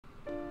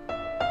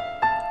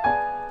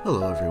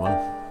Hello everyone,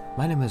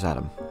 my name is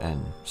Adam,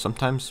 and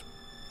sometimes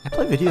I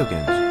play video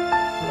games.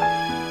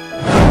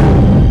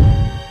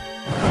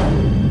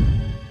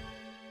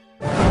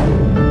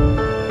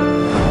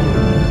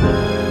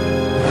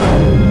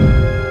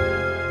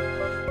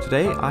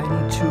 Today I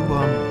need to,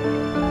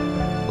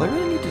 I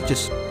really need to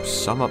just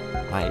sum up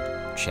my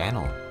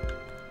channel.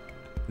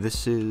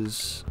 This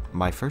is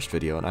my first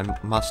video, and I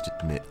must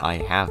admit, I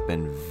have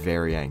been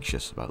very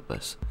anxious about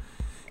this.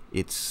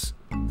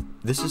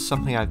 This is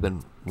something I've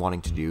been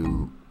wanting to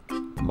do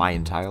my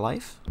entire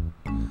life.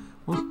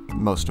 Well,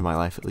 most of my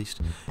life at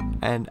least.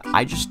 And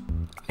I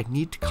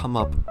need to come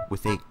up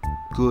with a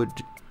good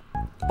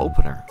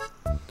opener.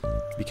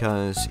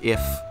 Because if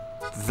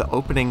the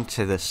opening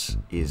to this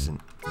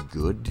isn't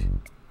good,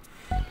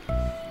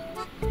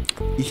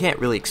 you can't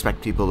really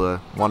expect people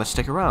to want to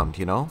stick around,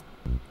 you know?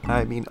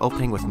 I mean,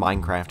 opening with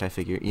Minecraft, I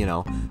figure, you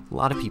know, a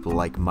lot of people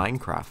like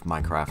Minecraft.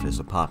 Minecraft is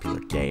a popular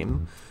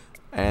game,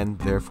 and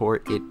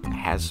therefore it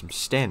has some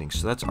standing,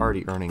 so that's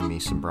already earning me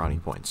some brownie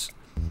points.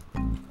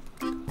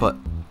 But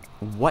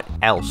what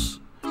else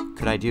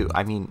could I do?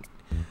 I mean,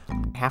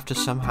 I have to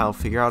somehow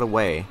figure out a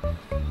way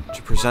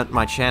to present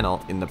my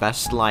channel in the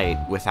best light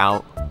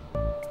without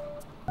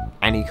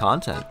any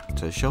content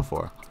to show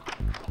for.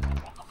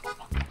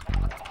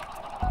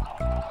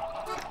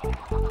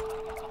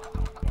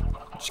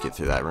 Just get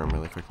through that room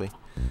really quickly.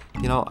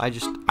 You know,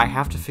 I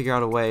have to figure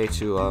out a way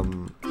to,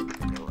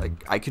 like,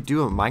 I could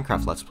do a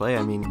Minecraft Let's Play.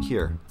 I mean,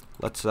 here,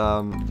 let's,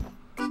 here,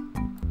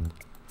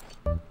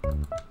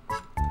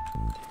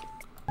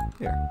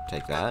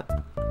 take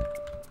that.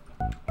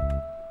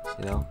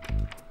 You know,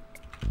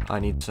 I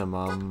need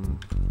some,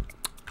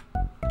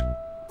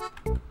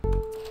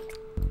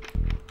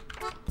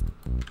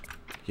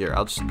 here,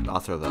 I'll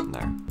throw that in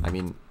there. I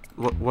mean,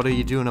 what are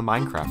you doing a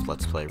Minecraft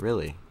Let's Play,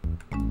 really?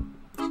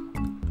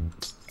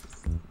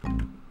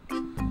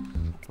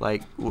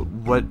 Like,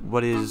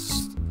 what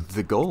is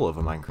the goal of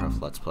a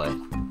Minecraft Let's Play?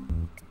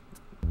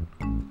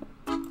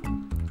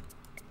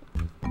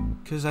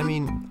 Because, I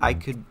mean, I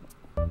could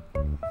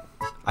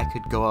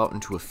go out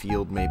into a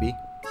field, maybe,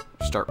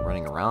 start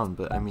running around,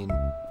 but, I mean,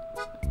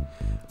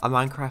 a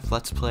Minecraft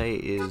Let's Play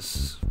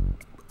is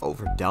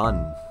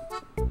overdone.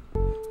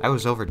 I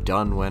was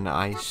overdone when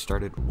I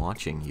started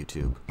watching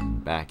YouTube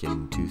back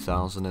in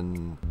 2000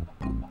 and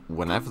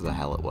whenever the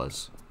hell it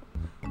was.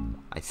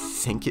 I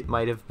think it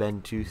might have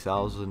been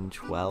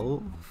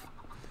 2012.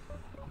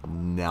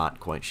 Not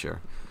quite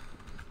sure.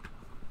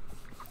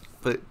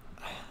 But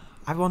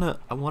I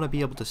wanna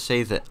be able to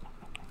say that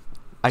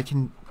I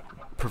can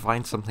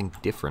provide something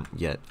different,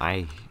 yet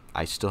I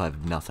still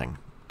have nothing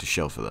to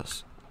show for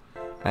this.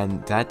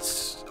 And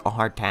that's a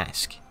hard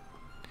task.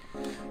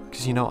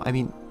 Because, you know, I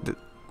mean,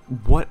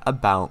 what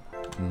about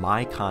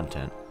my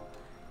content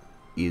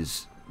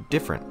is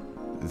different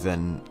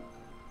than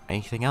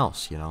anything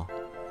else, you know?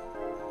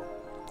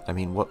 I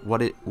mean,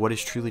 what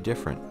is truly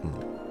different?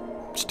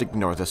 Just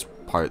ignore this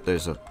part,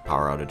 there's a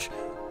power outage.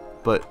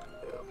 But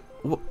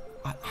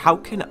how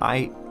can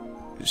I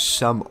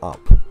sum up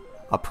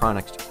a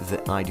product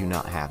that I do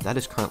not have? That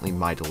is currently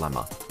my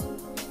dilemma.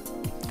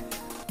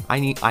 I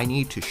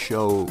need to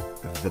show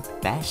the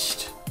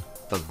best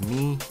of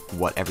me,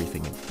 what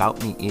everything about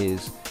me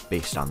is,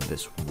 based on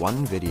this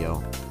one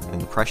video,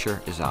 and the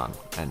pressure is on.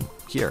 And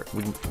here,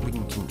 we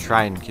can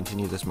try and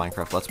continue this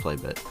Minecraft Let's Play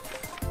bit.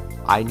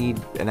 I need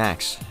an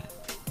axe.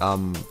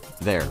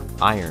 There.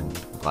 Iron.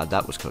 Glad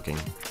that was cooking.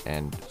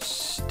 And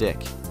stick.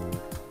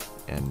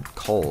 And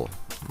coal.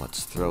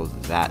 Let's throw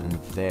that in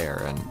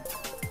there, and...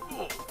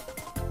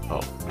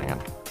 oh, hang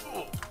on.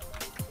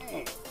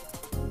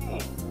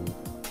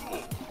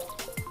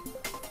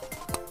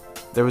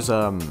 There was,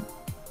 a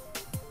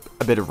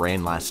bit of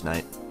rain last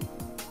night.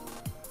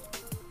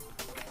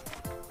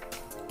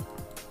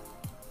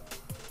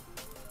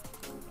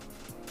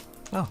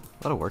 Oh,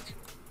 that'll work.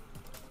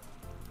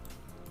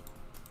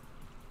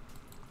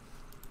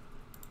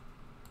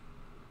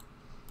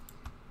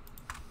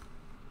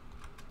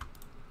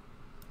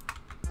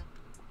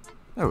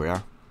 There we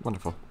are.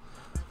 Wonderful.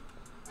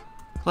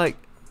 Like,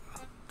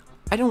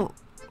 I don't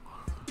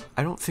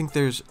think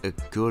there's a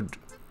good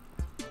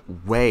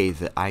way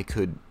that I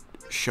could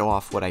show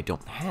off what I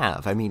don't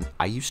have. I mean,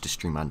 I used to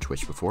stream on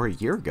Twitch before a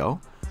year ago,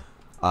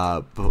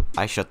 but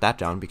I shut that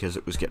down because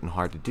it was getting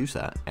hard to do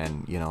that.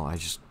 And, you know,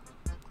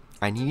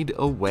 I need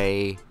a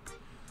way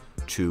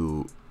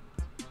to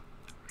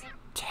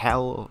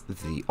tell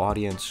the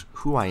audience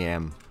who I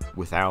am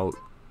without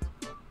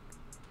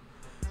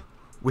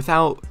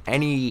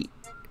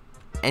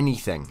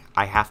anything.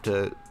 I have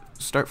to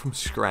start from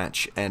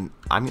scratch, and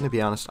I'm gonna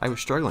be honest, I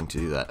was struggling to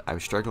do that. I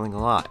was struggling a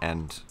lot,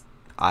 and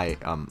I've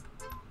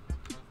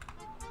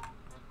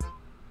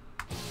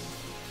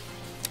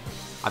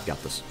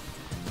got this.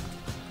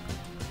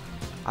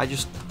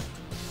 It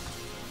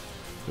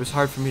was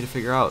hard for me to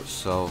figure out,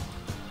 so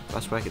the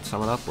best way I could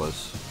sum it up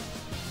was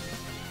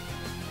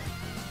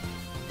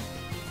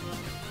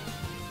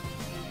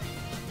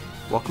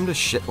welcome to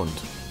Shitland.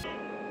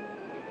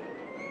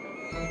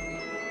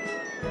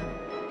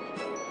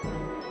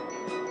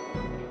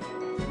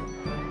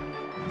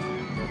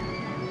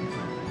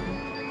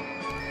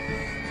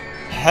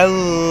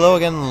 Hello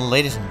again,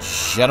 ladies and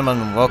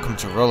gentlemen. Welcome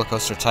to Roller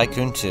Coaster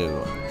Tycoon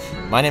 2.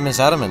 My name is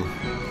Adam, and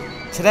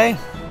today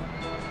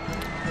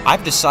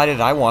I've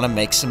decided I want to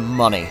make some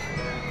money.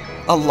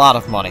 A lot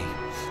of money.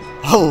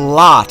 A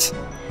lot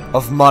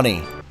of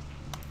money.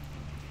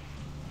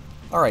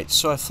 Alright,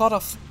 so I thought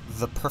of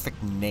the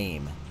perfect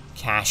name,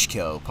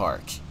 Cashco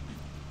Park,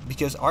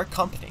 because our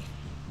company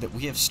that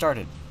we have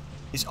started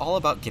is all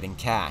about getting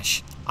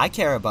cash. I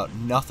care about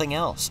nothing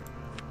else.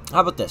 How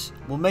about this?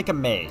 We'll make a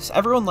maze.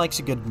 Everyone likes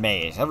a good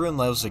maze. Everyone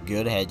loves a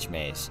good hedge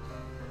maze.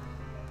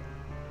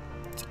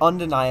 It's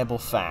undeniable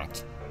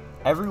fact.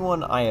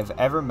 Everyone I have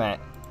ever met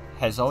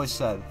has always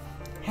said,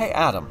 "Hey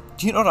Adam,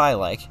 do you know what I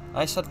like?"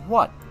 I said,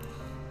 "What?"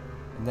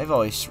 And they've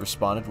always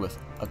responded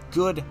with a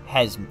good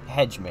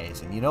hedge maze.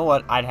 And you know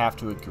what? I'd have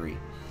to agree.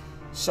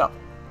 So,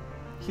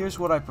 here's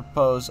what I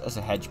propose as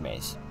a hedge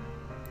maze.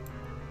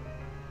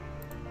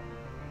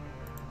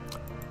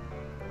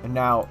 And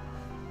now,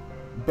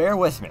 bear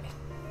with me,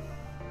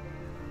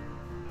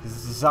 because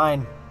the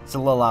design is a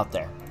little out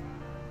there.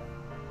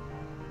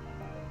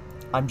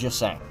 I'm just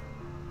saying.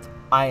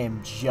 I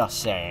am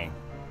just saying.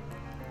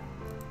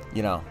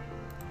 You know,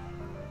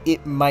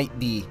 it might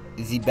be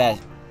the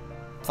best.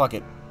 Fuck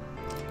it.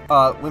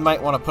 We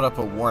might want to put up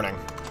a warning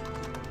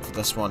for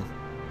this one.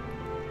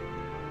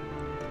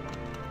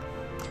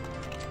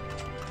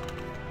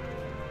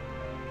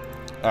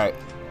 Alright.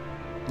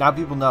 Now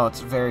people know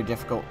it's a very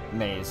difficult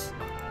maze.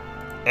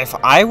 If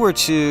I were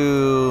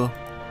to...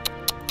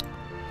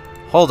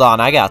 Hold on,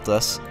 I got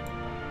this.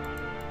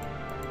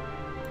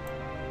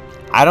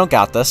 I don't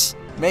got this.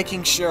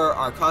 Making sure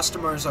our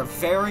customers are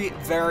very,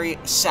 very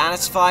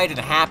satisfied and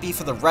happy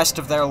for the rest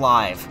of their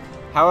life.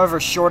 However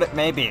short it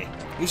may be.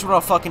 Here's what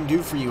I'll fucking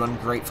do for you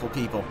ungrateful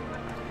people.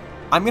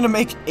 I'm gonna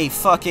make a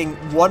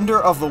fucking wonder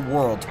of the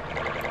world.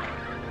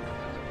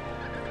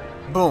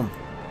 Boom.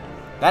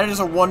 That is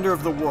a wonder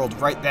of the world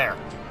right there.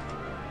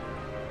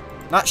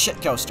 Not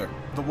shit coaster.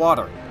 The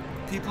water.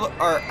 People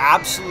are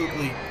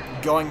absolutely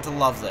going to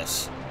love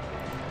this.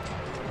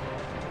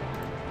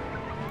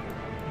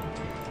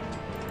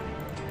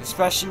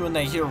 Especially when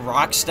they hear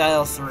Rock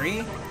Style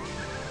 3.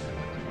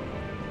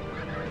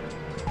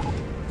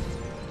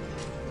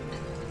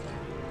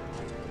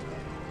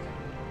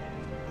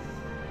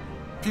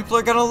 People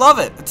are gonna love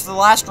it. It's the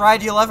last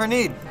ride you'll ever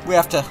need. We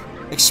have to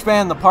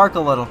expand the park a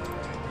little.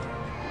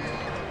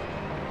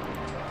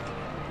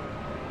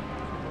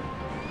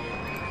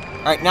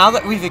 Alright, now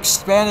that we've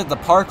expanded the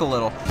park a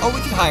little... Oh, we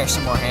can hire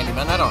some more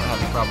handymen. I don't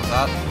have any problem with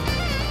that.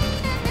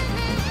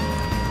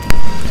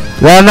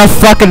 Is that enough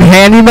fucking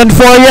handyman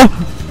for you?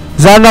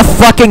 Is that enough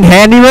fucking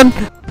handyman?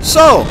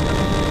 So...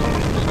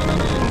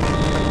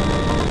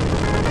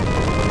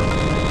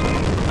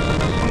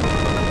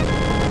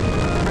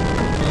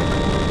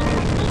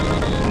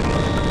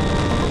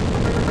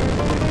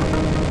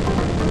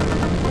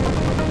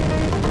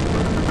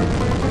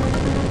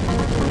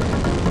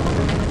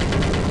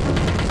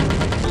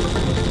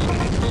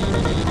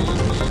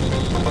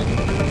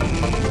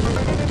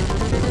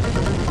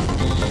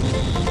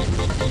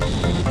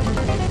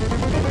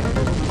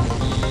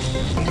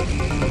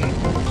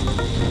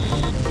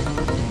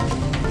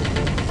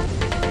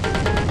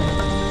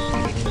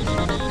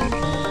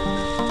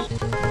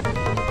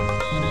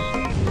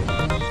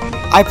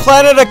 I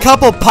planted a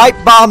couple pipe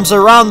bombs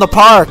around the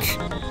park.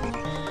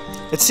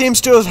 It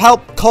seems to have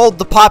helped cold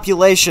the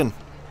population.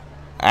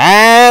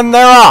 And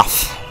they're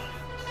off.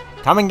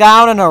 Coming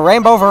down in a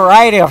rainbow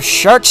variety of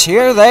shirts,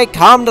 here they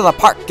come to the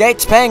park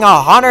gates paying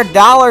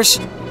 $100.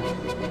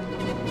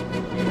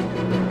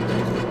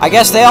 I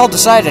guess they all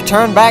decided to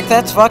turn back.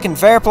 That's fucking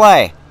fair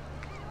play.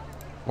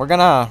 We're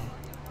gonna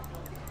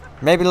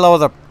maybe lower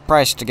the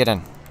price to get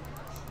in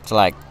to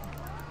like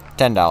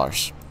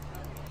 $10.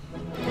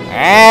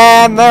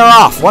 And they're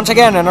off. Once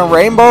again, in a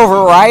rainbow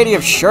variety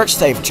of shirts,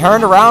 they've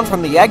turned around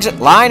from the exit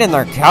line and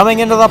they're coming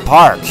into the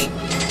park.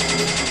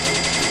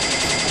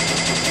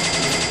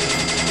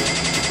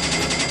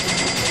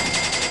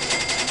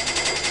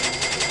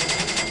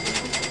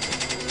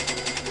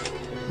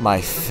 My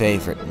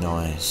favorite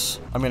noise.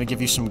 I'm gonna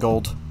give you some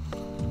gold.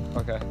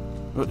 Okay.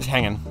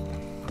 Hang on.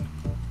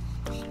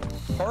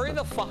 Hurry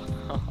the fuck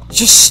up.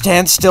 Just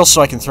stand still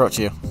so I can throw it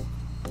to you.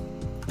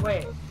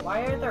 Wait,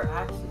 why are there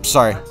axes?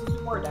 Sorry. Axes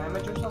do more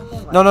damage or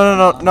something?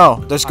 Like,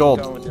 No. There's gold.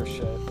 I'm done with your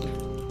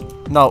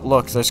shit. No,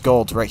 look, there's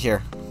gold right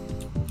here.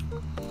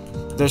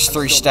 There's I'm 3 so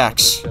done with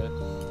stacks. your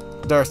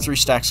shit. There are 3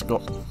 stacks of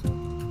gold.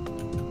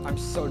 I'm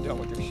so done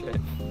with your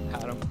shit,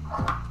 Adam.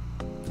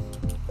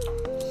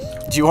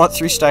 Do you want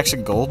 3 stacks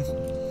of gold?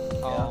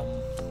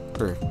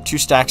 Or 2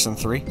 stacks and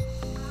 3?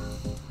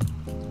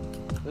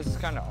 This is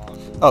kind of awkward.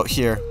 Oh,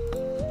 here.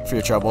 For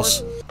your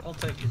troubles. I'll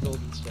take your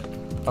golden stick.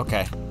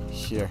 Okay,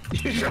 here.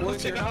 You're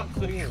not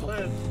cool.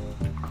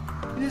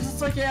 He's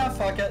just like, yeah,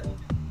 fuck it.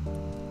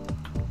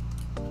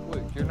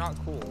 Wait, you're not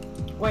cool.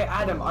 Wait,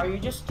 Adam, are you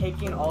just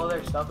taking all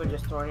their stuff and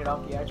just throwing it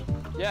off the edge?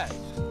 Yes.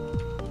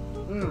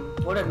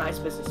 What a nice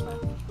businessman.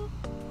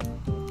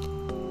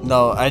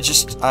 No,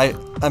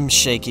 I'm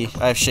shaky.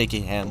 I have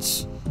shaky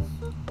hands.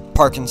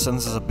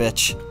 Parkinson's is a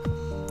bitch.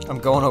 I'm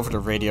going over to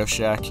Radio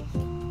Shack.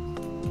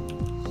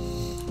 I'm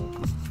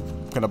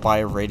gonna buy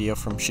a radio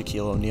from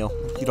Shaquille O'Neal.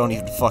 You don't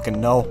even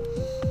fucking know.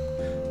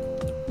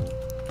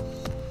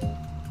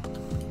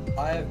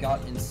 I have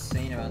got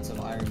insane amounts of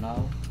iron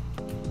now.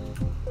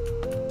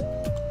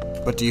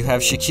 But do you have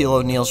Shaquille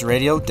O'Neal's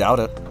radio? Doubt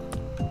it.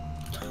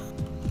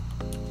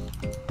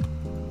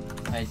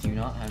 I do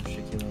not have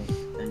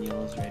Shaquille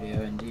O'Neal's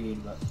radio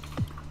indeed, but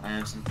I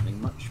have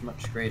something much,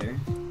 much greater.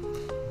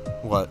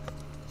 What?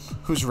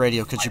 Whose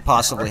radio could you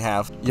possibly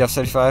have? You have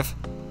 35?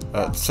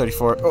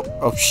 34.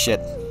 Oh shit.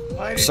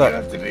 Why did Sorry. you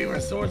have to be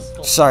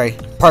resourceful? Sorry.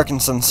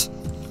 Parkinson's.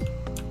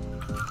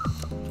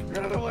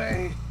 Run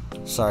away.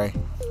 Sorry.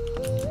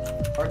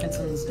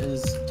 Parkinson's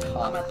is I'm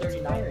tough. at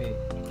 39 rate.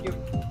 You.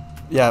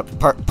 Yeah,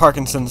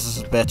 Parkinson's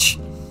is a bitch.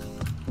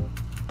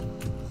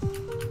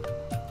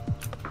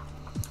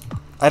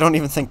 I don't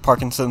even think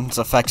Parkinson's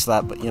affects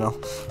that, but you know,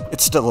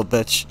 it's still a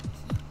bitch.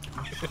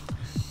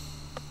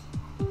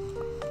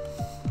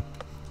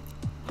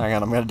 Hang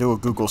on, I'm gonna do a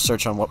Google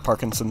search on what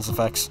Parkinson's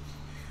affects.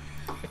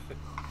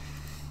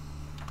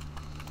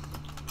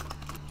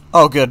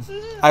 Oh, good.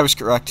 I was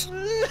correct.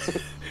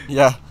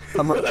 Yeah,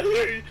 I'm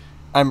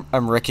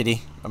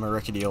rickety. I'm a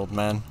rickety old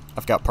man.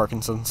 I've got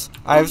Parkinson's.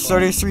 I have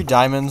 33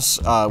 diamonds.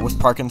 With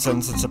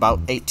Parkinson's, it's about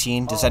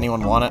 18. Does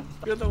anyone want it?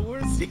 You're the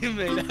worst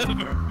teammate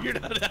ever. You're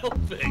not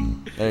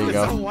helping. There you It's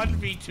go. a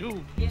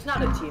 1v2. He's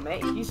not a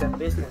teammate. He's a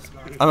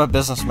businessman. I'm a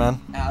businessman.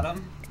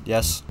 Adam,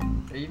 Yes.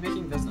 are you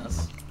making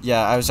business?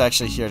 Yeah, I was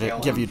actually here to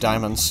give you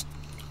diamonds.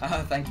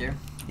 Thank you.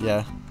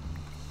 Yeah.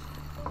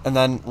 And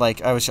then,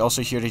 like, I was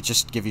also here to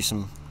just give you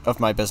some of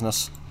my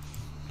business.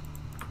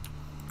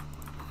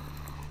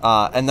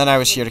 And then I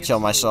was here to kill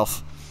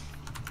myself.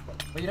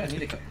 Well, you don't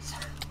need to kill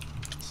yourself.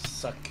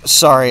 Suck.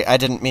 Sorry, I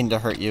didn't mean to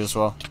hurt you as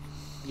well.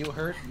 You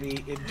hurt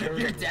me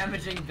internally. You're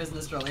damaging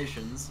business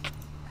relations.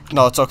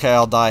 No, it's okay,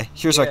 I'll die.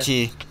 Here's our Here.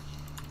 key.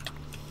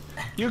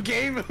 You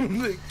gave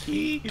him the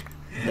key.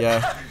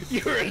 Yeah.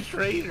 You're a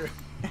traitor.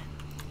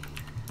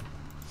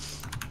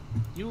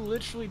 You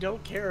literally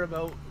don't care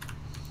about.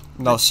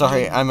 No,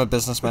 sorry, I'm a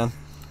businessman.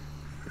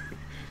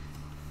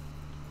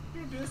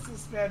 You're a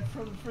businessman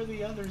for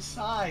the other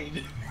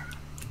side.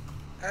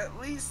 At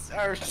least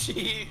our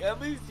team. At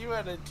least you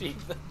had a team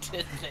that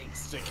did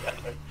things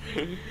together.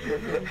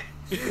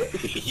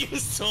 You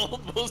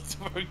sold most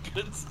of our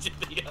goods to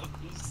the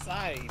other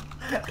side.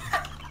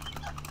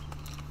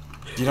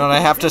 Do you know what I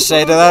have to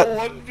say to that?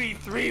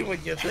 1v3 when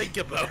you think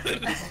about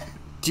it.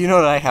 Do you know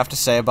what I have to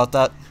say about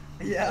that?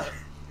 Yeah.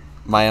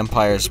 My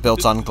empire is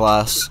built on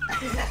glass.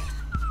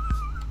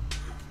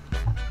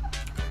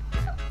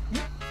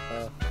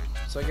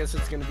 So I guess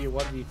it's gonna be a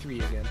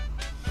 1v3 again.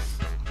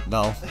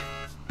 No.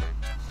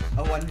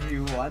 A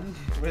 1v1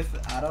 with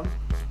Adam?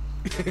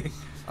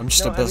 I'm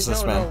just a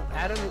businessman. No,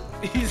 Adam,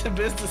 he's a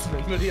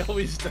businessman, but he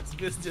always does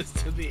business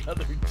to the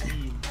other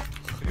team.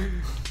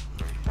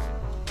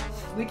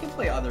 We can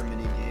play other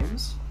mini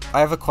games.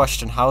 I have a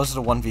question. How is it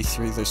a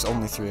 1v3? There's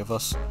only 3 of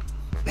us.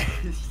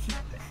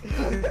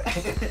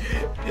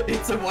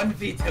 It's a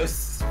 1v2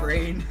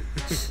 sprain.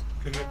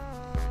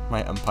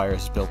 My empire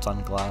is built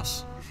on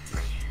glass.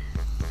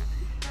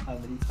 How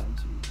many times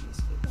have you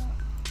missed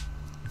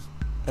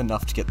it?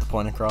 Enough to get the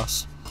point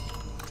across.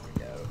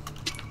 There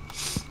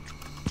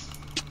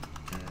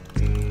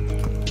we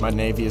go. My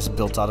navy is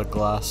built out of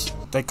glass.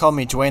 They call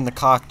me Dwayne the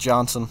Cock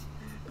Johnson.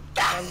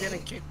 I'm gonna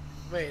kick.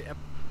 Wait.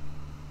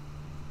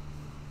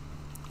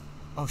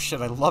 Oh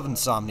shit, I love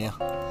insomnia.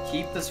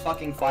 Keep this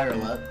fucking fire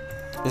lit.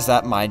 Is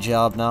that my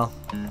job now?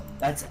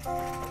 That's...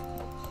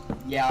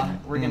 Yeah,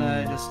 we're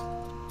gonna just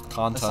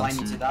assign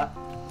you Content. to that.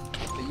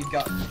 But you've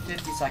got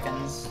 50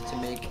 seconds to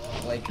make,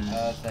 like,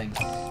 a thing.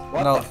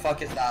 What No. the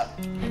fuck is that?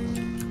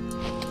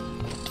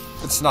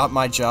 It's not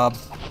my job.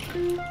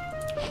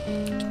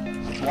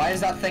 Why is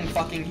that thing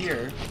fucking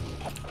here?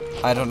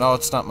 I don't know,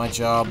 it's not my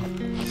job.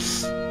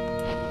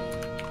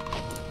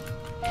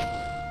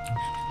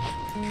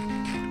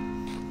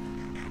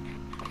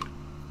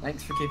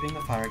 Thanks for keeping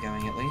the fire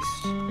going, at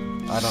least.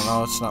 I don't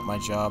know, it's not my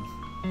job.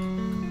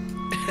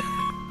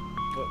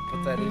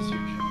 But that is your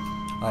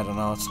job. I don't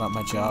know, it's not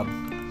my job.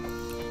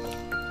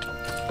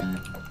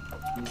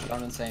 He's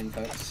gone insane,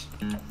 folks.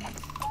 The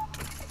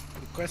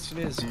question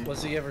is,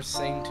 was he ever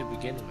sane to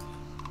begin with?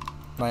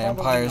 My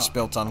empire is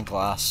built on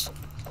glass.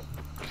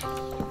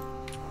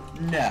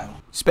 No.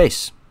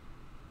 Space.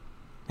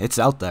 It's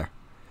out there.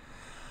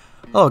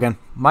 Hello again,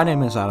 my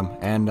name is Adam,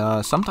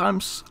 and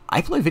sometimes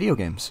I play video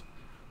games.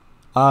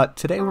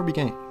 Today we're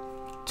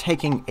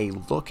taking a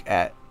look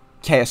at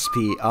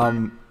KSP.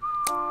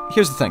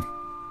 Here's the thing.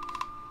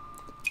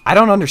 I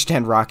don't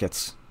understand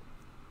rockets.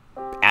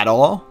 At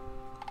all.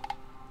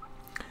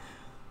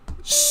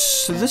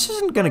 So this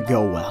isn't gonna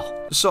go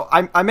well. So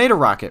I made a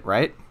rocket,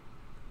 right?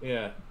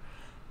 Yeah.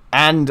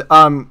 And,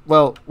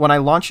 well, when I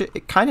launch it,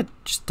 it kind of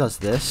just does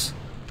this.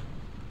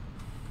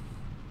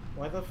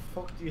 Why the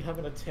fuck do you have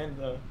an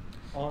antenna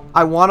on?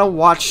 I want to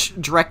watch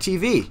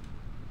DirecTV.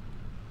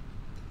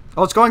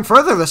 Oh, it's going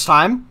further this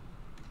time.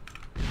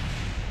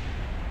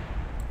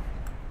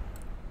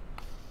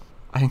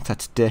 I think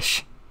that's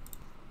Dish.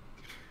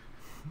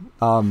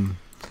 One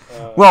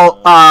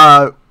of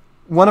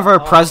our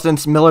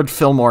presidents, Millard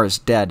Fillmore, is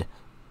dead.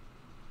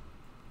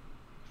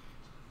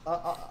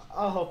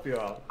 I'll help you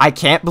out. I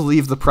can't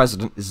believe the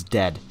president is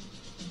dead.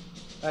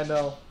 I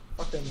know.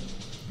 Fucking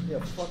yeah.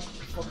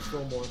 Fuck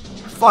Fillmore.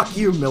 Fuck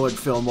you, Millard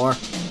Fillmore.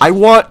 I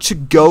want to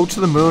go to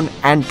the moon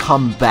and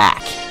come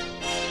back.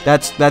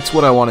 That's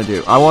what I want to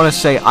do. I want to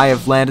say I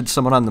have landed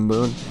someone on the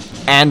moon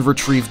and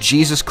retrieve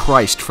Jesus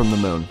Christ from the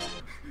moon.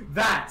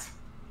 That.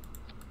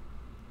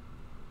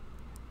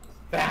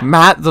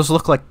 Matt, those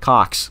look like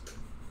cocks.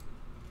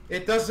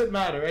 It doesn't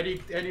matter.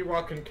 Any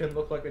rock can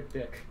look like a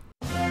dick.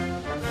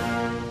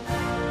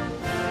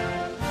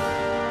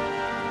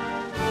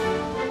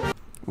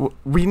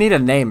 We need a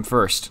name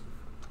first.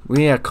 We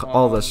need to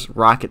call this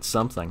rocket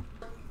something.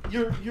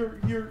 You're. Your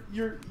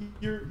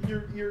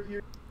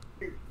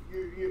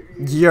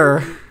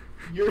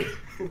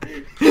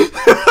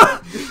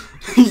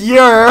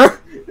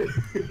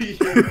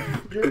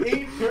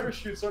 8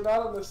 parachutes are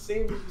not on the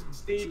same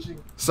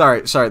staging.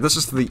 Sorry, this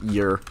is the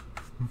year.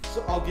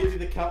 So I'll give you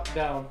the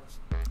countdown.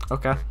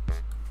 Okay.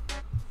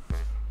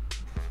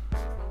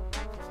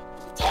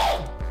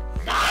 10,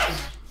 9,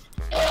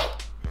 8,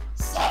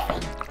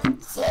 7,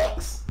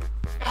 6,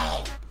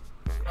 5,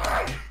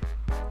 4,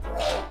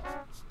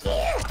 3, 2,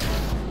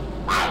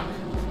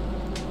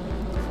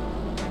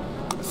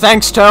 1.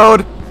 Thanks,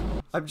 Toad!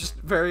 I'm just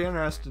very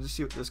interested to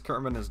see what this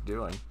Kerman is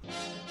doing.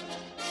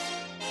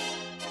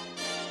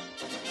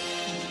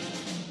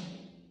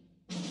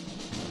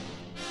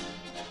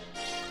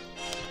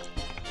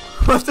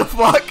 What the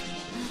fuck?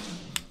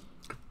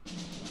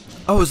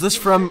 Oh, is this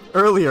from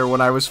earlier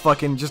when I was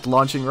fucking just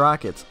launching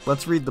rockets?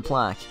 Let's read the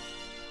plaque.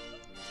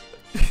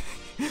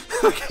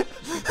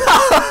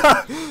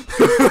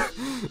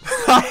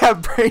 I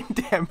have brain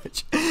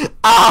damage.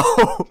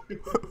 Ow!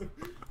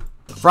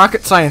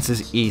 Rocket science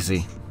is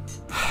easy.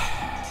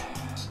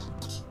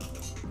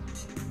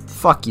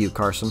 Fuck you,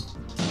 Carson.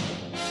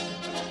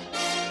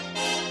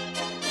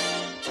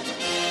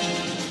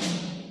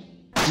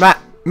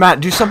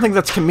 Matt, do something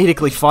that's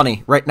comedically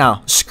funny right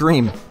now.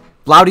 Scream.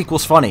 Loud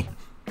equals funny.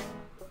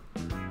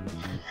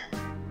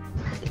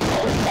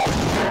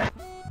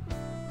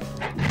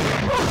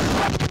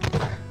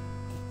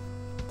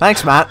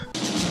 Thanks, Matt.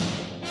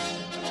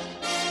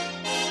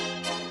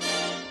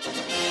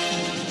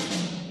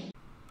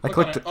 I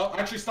clicked it. Oh,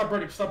 actually, stop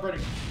burning. Stop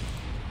burning.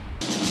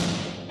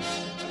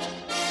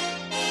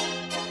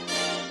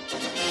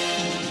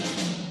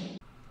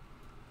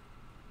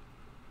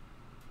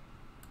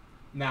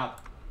 Now.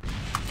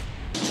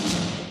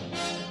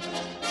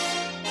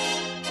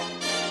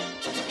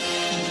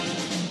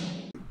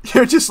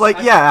 You're just like,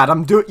 yeah,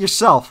 Adam, do it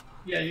yourself.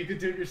 Yeah, you can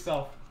do it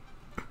yourself.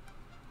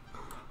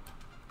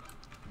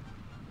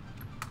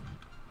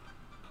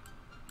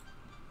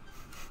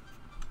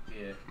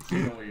 Yeah, you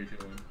know what you're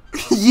doing.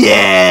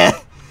 Yeah!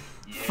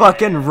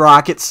 Fucking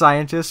rocket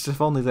scientists,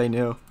 if only they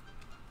knew.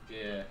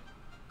 Yeah.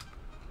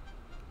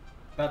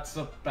 That's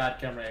a bad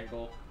camera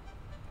angle.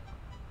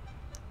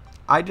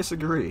 I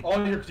disagree.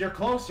 Oh, you're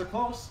close, you're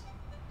close.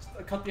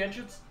 Cut the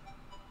engines.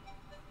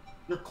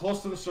 You're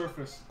close to the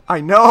surface.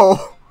 I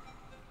know!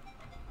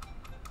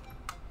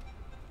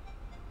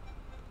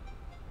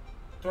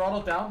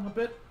 Throttle down a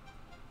bit.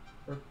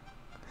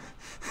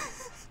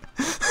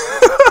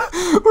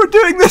 We're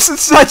doing this in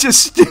such a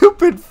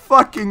stupid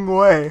fucking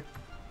way.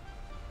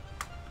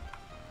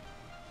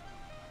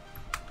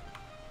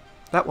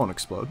 That won't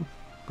explode.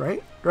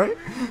 Right? Right?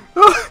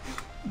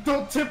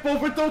 Don't tip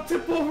over, don't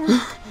tip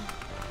over!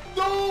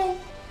 No!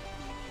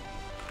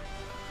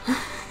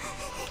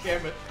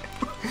 Damn it.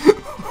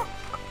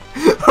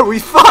 Are we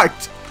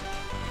fucked?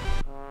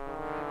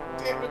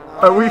 Damn it.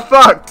 Are we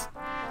fucked?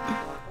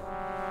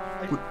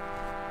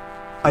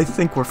 I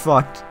think we're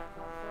fucked.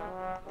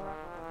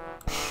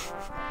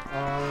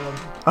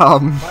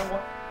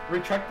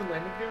 Retract the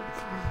landing gear?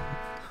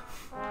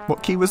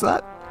 What key was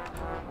that?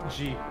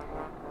 G.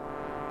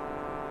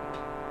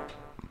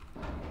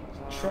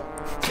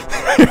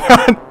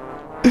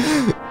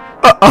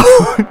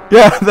 Uh-oh.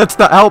 Yeah, that's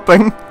not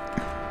helping.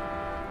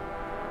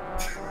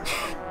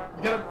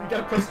 You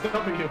gotta press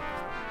W.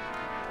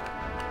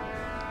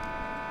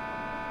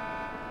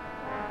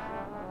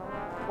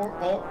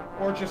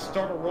 Or just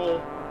start a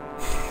roll.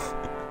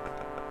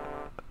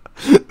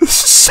 This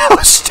is so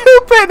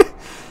stupid!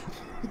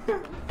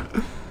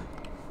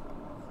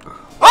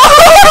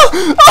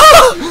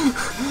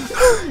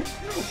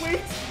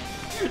 Wait!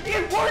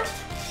 It worked!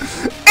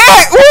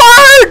 It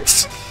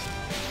worked!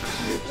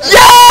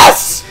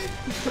 Yes!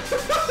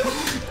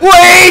 We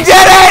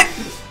did it!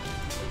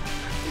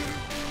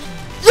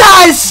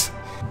 Yes!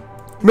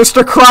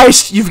 Mr.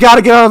 Christ, you've got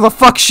to get out of the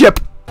fuck ship.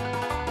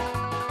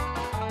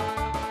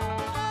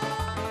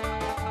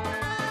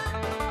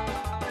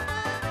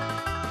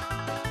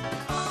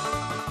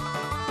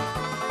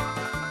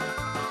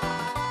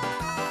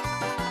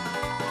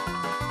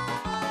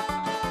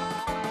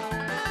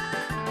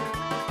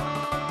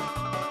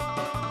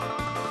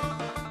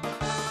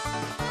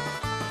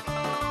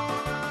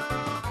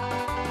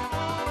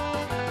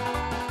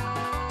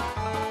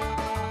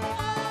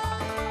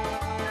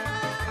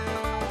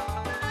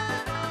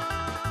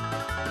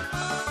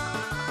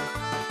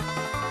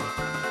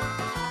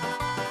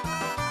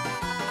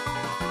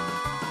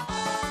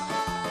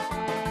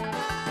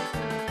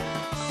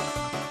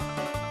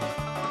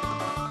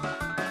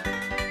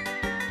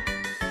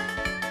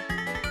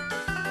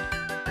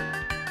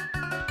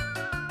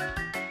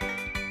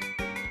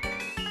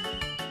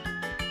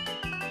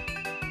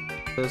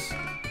 This.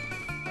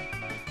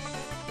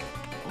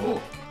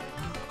 Oh.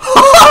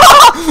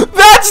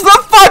 That's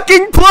the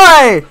fucking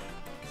play!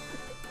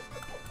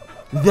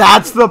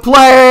 That's the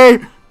play!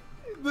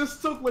 This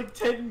took like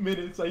 10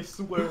 minutes, I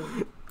swear.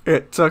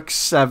 It took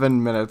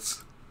 7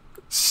 minutes.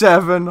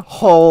 7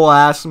 whole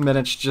ass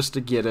minutes just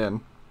to get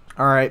in.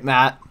 Alright,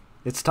 Matt.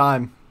 It's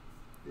time.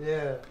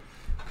 Yeah.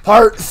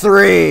 Part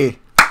 3!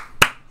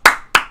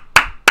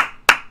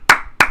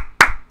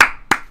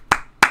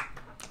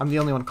 I'm the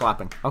only one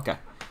clapping. Okay.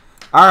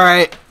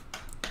 Alright.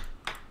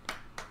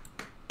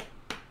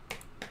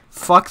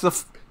 Fuck the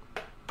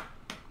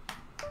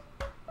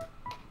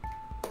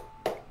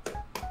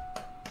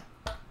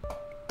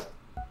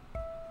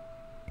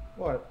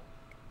What?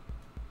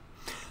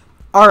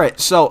 Alright,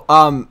 so,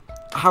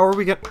 how are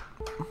we gonna...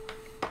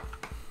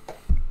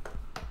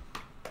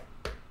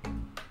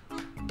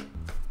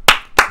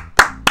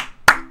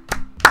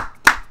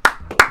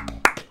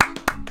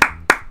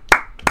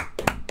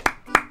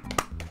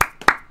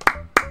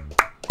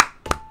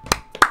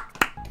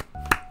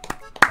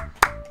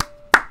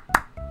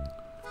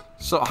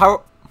 So,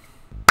 how...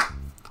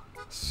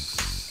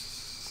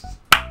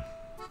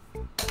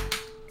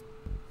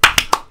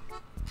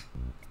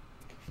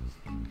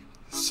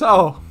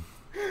 So...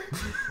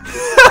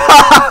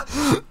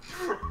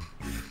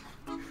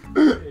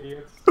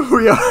 Idiots.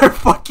 We are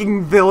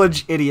fucking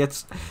village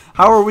idiots.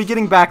 How are we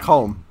getting back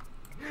home?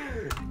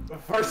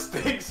 First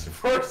things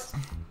first.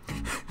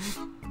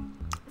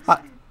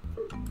 How-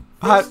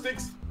 First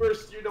things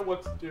first, you know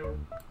what to do.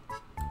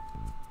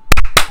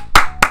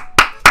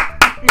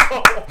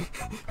 No.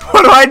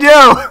 What do I do?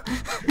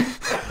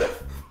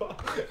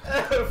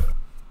 F.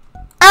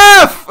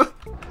 F!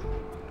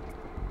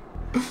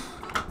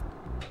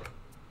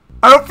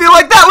 I don't feel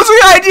like that was a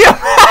good idea,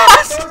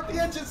 Matt! Start the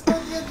engine,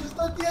 start the engine,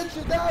 start the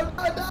engine, now,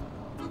 now, now.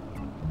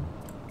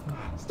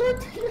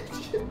 Start the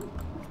engine.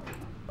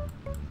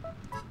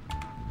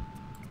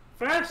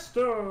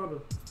 Faster.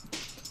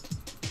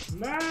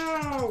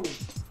 Now.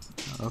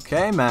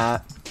 Okay,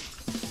 Matt.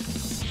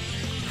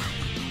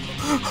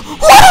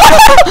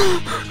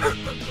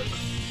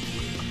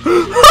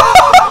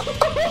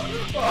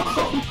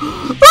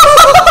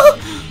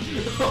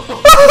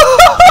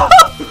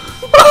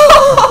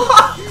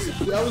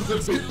 That was a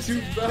bit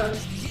too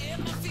fast.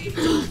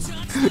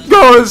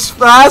 Go as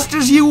fast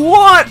as you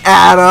want,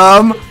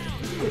 Adam!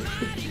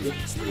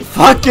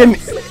 Fucking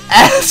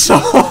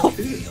asshole!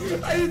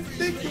 I didn't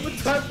think it would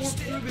time warp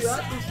through the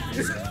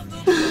atmosphere.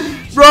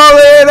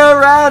 Rolling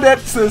around at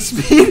the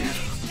speed.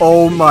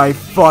 Oh my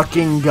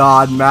fucking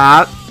god,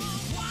 Matt.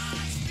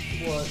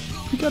 What?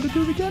 We gotta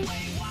do it again?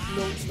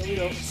 No, we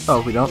don't.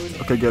 Oh, we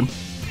don't? Okay, good.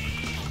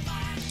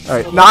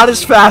 Alright, not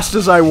as fast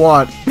as I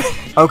want.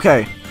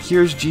 Okay,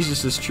 here's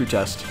Jesus' true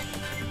test.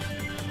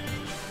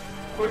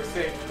 Quick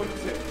save, quick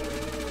save.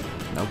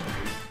 Nope.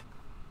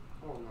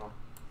 Oh no.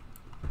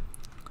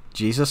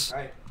 Jesus.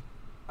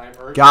 I'm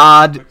urging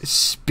God quick-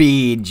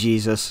 speed,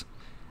 Jesus.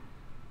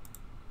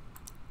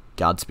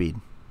 Godspeed.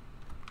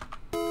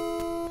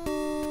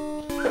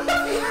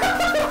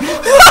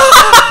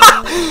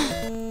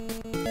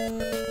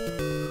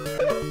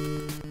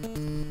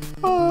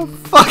 Oh,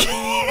 fuck.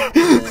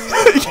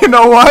 You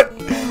know what?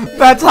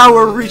 That's how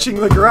we're reaching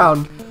the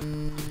ground.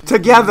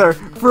 Together,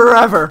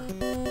 forever.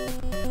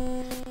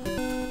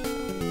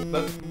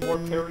 That's more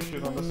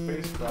parachute on the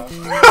spacecraft.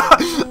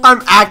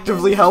 I'm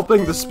actively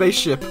helping the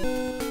spaceship.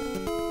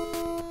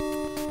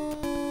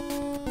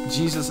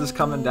 Jesus is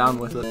coming down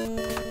with it.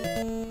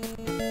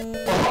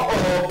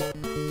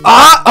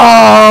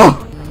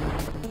 Uh-oh!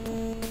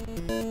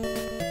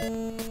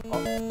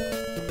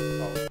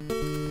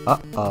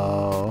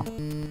 Uh-oh.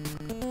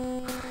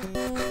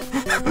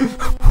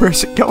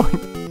 Where's it going?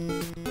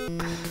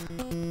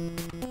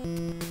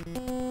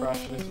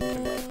 Crashing into the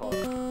command pod.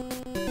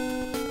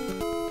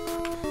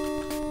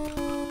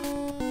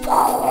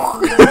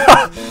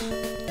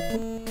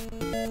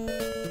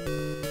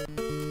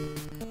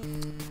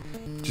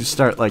 Just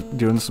start, like,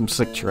 doing some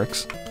sick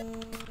tricks.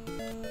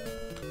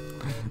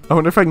 I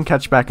wonder if I can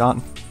catch back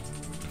on.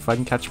 If I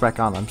can catch back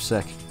on, I'm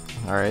sick.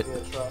 Alright.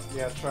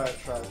 Yeah, try it.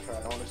 I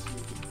wanna see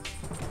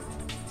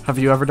you. Have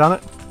you ever done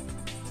it?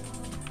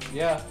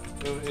 Yeah,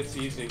 it's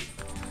easy.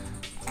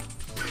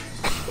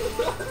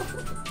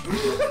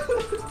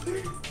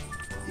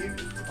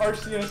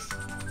 RCS.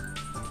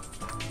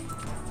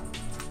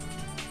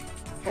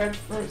 Head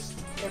first.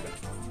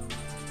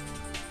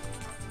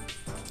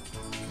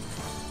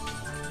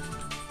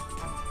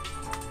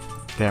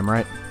 Damn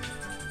right.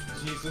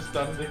 Jesus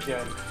done it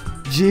again.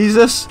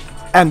 Jesus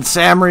and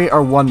Samri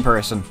are one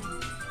person.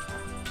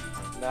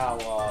 Now,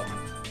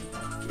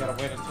 we gotta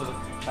wait until the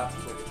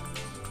capture.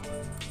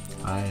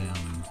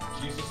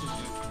 Jesus is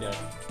just dead.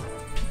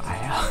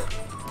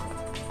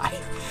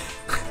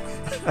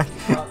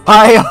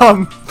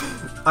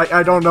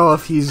 I don't know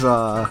if he's,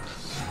 I'm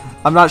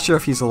not sure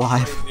if he's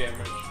alive. Brain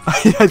damage.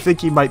 I think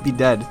he might be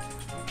dead.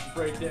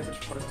 Brain damage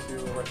part 2.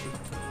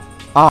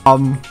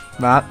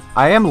 Matt,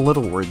 I am a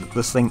little worried that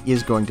this thing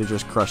is going to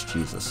just crush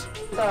Jesus.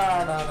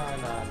 Nah.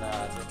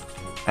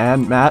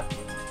 And Matt,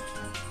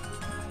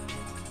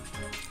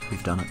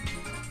 We've done it.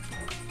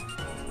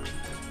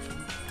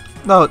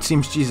 No, it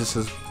seems Jesus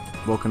has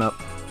woken up.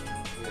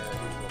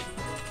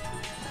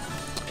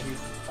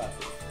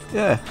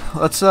 Yeah,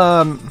 let's,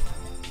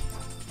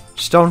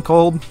 Stone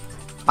Cold,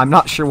 I'm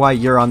not sure why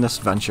you're on this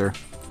venture,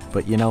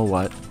 but you know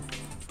what?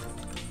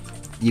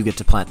 You get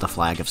to plant the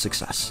flag of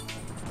success.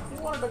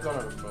 He wanted to go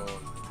to the moon.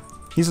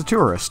 He's a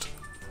tourist.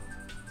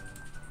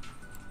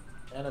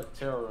 And a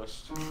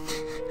terrorist.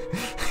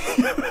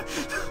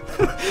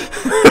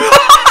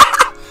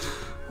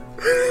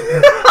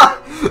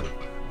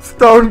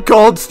 Stone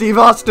Cold Steve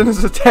Austin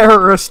is a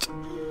terrorist.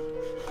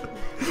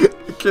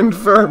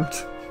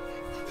 Confirmed.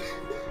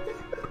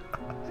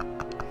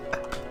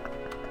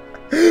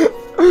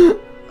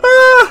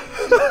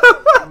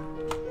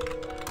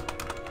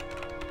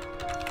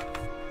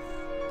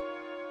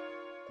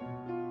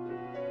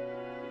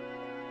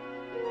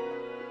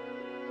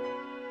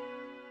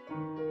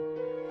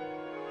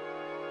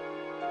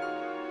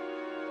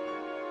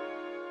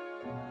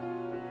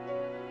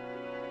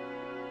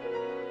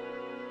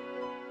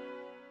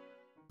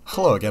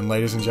 Hello again,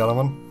 ladies and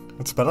gentlemen.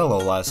 It's been a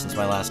little while since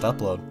my last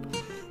upload.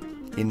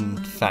 In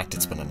fact,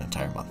 it's been an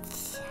entire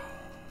month.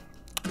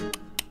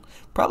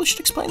 Probably should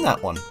explain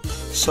that one.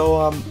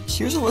 So,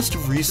 here's a list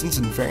of reasons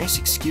and various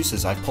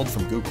excuses I've pulled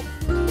from Google.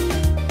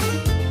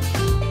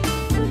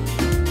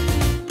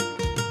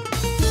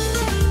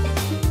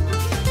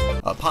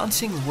 Upon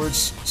seeing the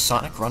words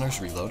Sonic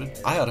Runners Reloaded,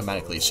 I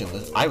automatically assumed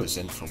that I was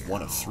in for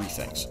one of three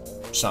things.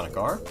 Sonic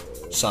R,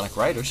 Sonic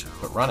Riders,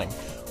 but running,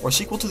 or a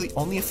sequel to the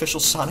only official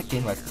Sonic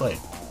game I've played,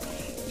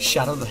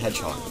 Shadow the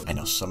Hedgehog. I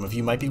know some of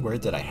you might be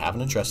worried that I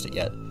haven't addressed it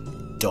yet.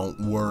 Don't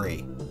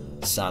worry.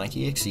 Sonic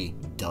EXE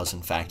does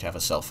in fact have a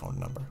cell phone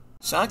number.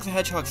 Sonic the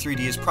Hedgehog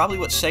 3D is probably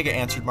what Sega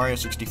answered Mario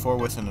 64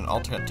 with in an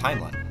alternate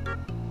timeline.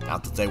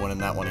 Not that they went in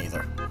that one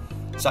either.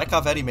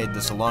 Psychov Eddie made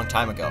this a long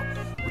time ago,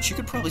 which you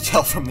could probably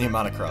tell from the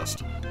amount of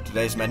crust.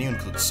 Today's menu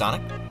includes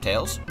Sonic,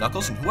 Tails,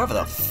 Knuckles, and whoever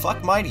the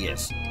fuck Mighty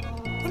is.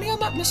 Wasn't he on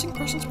that missing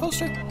persons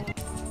poster?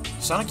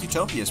 Sonic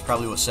Utopia is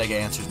probably what Sega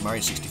answers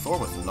Mario 64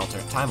 with in an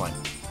alternate timeline.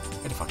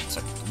 Wait a fucking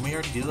second, didn't we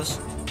already do this?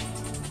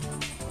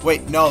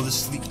 Wait, no,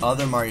 this is the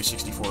other Mario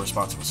 64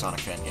 responsible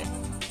Sonic fan game.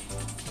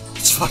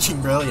 It's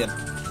fucking brilliant.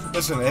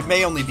 Listen, it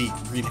may only be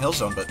Green Hill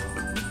Zone, but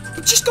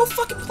just go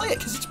fucking play it,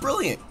 because it's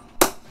brilliant.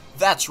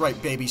 That's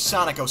right, baby,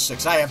 Sonic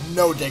 06, I have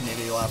no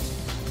dignity left.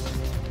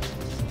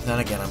 Then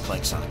again, I'm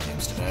playing Sonic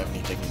games. Did I have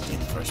any dignity in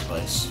the first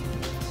place?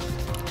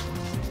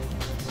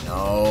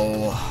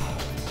 No.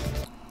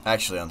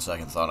 Actually, on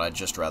second thought, I'd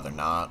just rather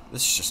not.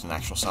 This is just an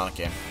actual Sonic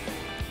game.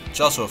 Which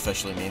also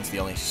officially means the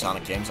only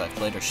Sonic games I've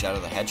played are Shadow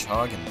the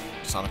Hedgehog and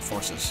Sonic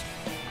Forces.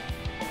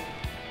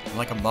 I'm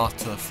like a moth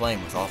to the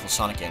flame with awful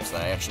Sonic games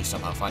that I actually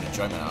somehow find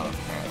enjoyment out of,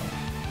 apparently.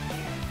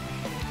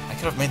 I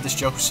could have made this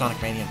joke with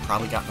Sonic Mania and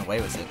probably gotten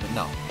away with it, but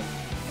no.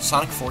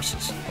 Sonic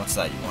Forces. What's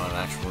that? You want an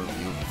actual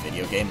review of a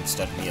video game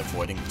instead of me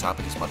avoiding the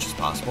topic as much as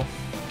possible?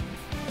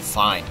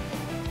 Fine.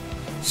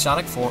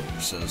 Sonic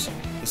Forces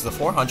is the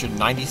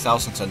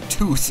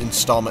 490,002th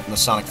installment in the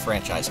Sonic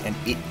franchise, and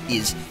it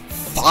is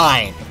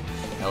fine!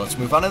 Now let's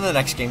move on to the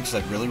next game, because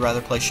I'd really rather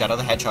play Shadow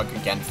the Hedgehog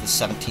again for the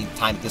 17th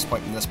time at this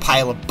point in this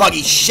pile of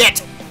buggy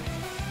shit!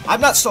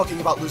 I'm not sulking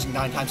about losing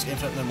 9 times to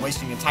Infinite and then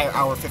wasting an entire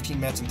hour, 15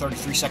 minutes, and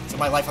 33 seconds of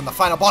my life on the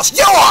final boss.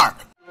 You are!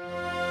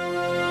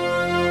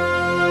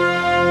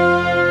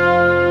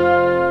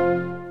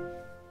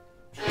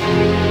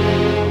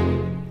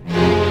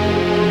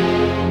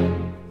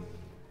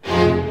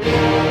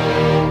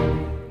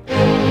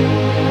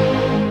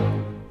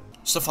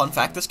 So fun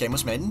fact, this game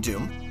was made in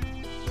Doom.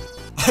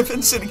 I've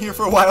been sitting here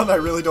for a while and I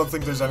really don't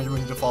think there's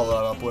anything to follow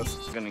that up with.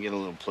 We're gonna get a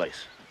little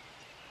place.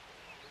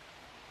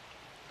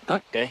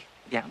 Okay.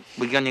 Yeah,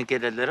 we're gonna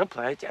get a little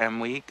place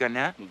and we're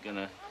gonna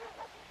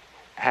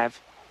have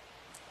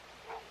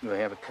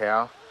a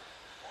cow,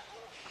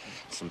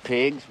 some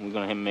pigs. We're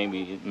gonna have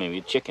maybe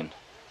a chicken.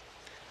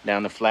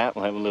 Down the flat,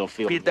 we'll have a little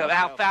field. be the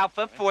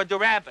alfalfa for the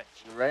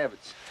rabbits. The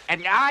rabbits.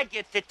 And I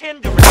get the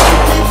tender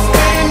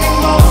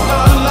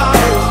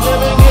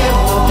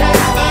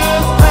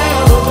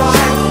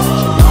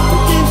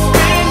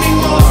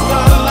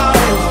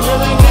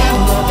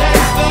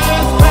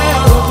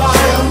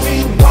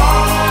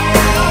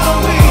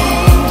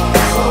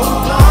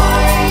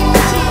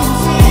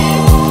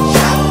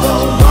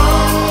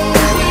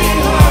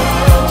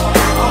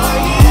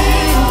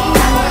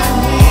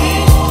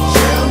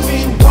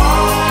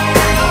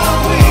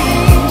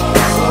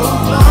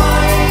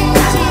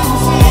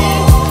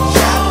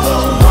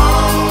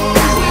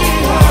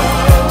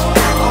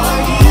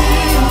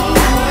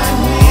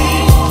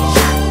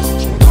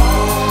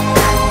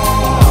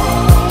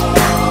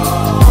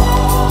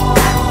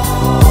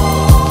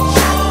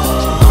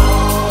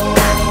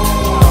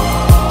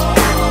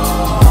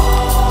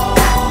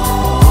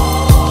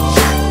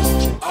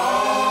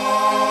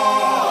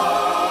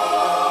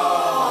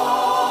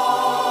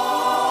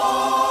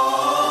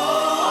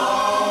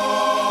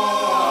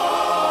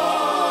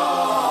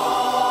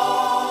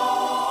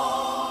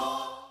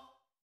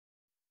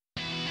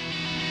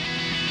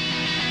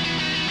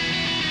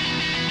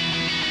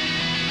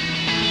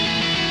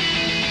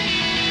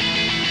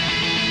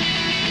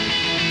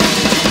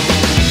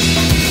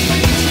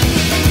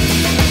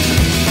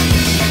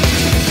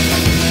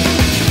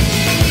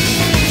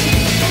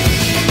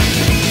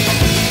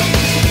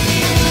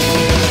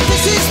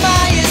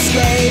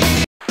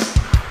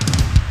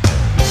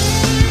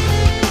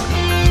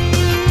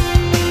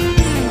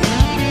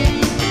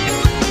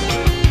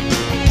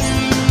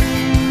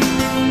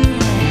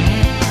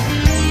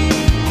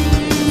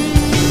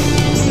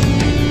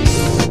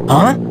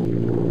Huh?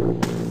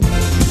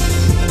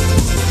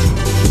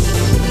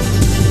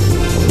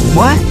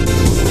 What?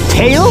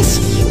 Tails?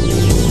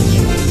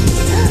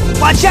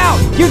 Watch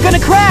out! You're gonna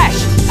crash!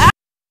 Ah!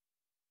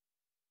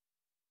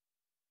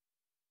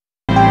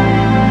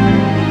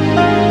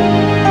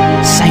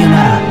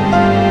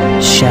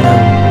 Sayonara, Shadow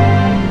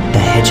the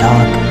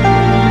Hedgehog.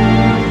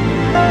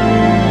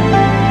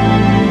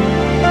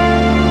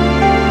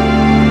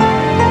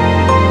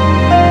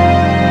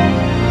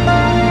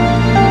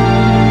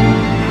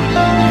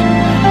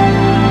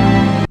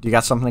 You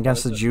got something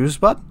against the Jews,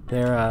 bud?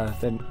 They're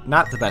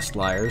not the best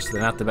liars,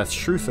 they're not the best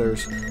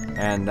truthers,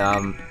 and,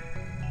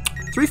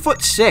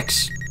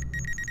 3'6",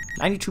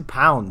 92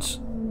 pounds.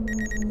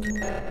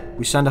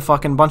 We send a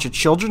fucking bunch of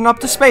children up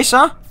to space,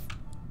 huh?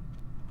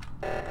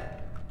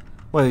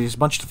 What are these, a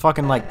bunch of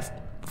fucking, like,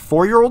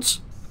 4-year-olds?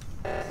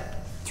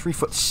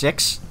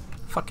 3'6"?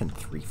 Fucking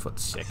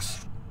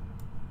 3'6".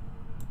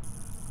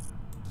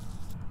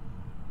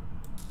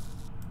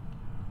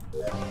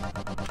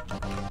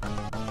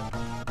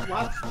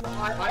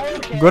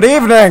 Good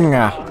evening!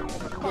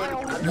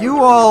 You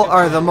all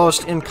are the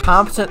most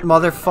incompetent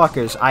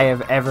motherfuckers I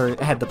have ever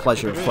had the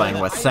pleasure of playing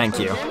with. Thank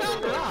you.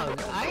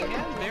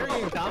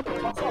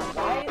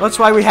 That's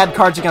why we had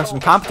cards against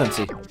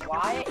incompetency.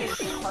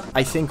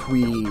 I think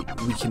we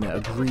can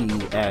agree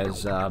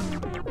as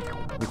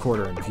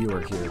recorder and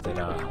viewer here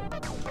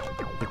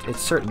that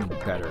it's certainly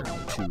better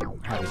to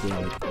have a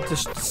game that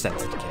just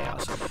sends it to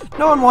chaos.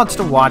 No one wants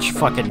to watch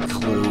fucking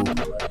Clue.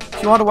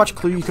 If you want to watch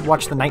Clue, you could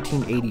watch the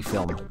 1980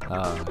 film,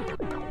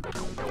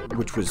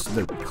 which was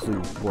the Clue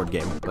board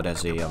game, but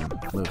as a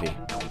movie.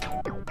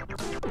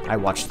 I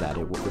watched that.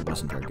 It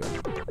wasn't very good.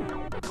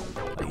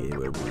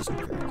 It wasn't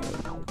very good.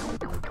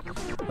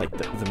 Like,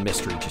 the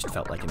mystery just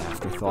felt like an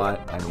afterthought.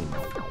 I mean,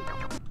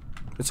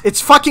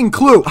 it's fucking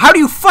Clue! How do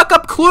you fuck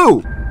up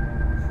Clue?!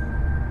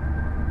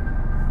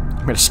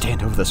 I'm gonna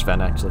stand over this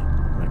vent, actually.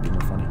 It might be more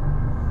funny.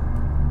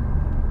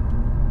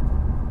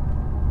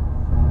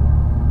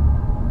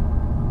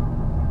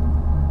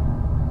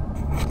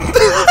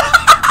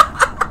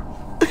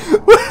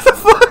 What the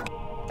fuck?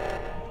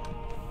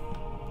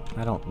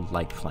 I don't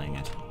like playing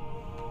it.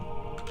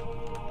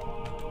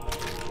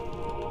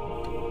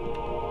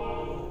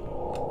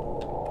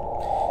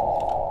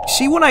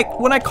 See, when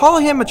I call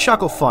him a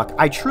chuckle fuck,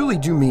 I truly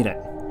do mean it.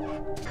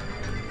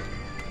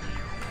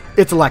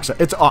 It's Alexa.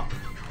 It's up.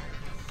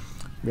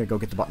 We gotta go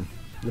get the button.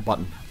 The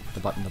button. The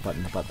button. The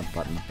button. The button. The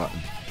button. The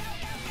button.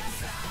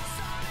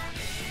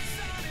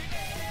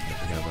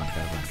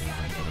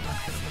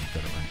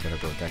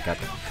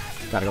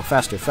 Gotta go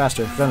faster,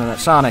 faster.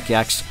 Sonic,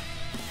 X.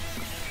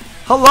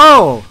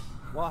 Hello!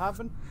 What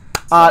happened?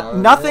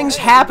 Nothing's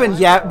happened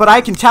yet, but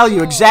I can tell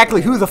you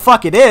exactly who the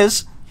fuck it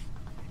is.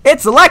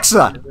 It's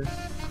Alexa!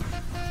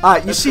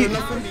 You see,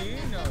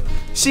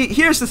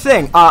 here's the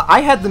thing.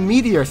 I had the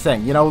meteor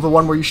thing, you know, the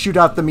one where you shoot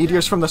out the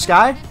meteors from the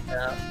sky?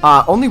 Yeah.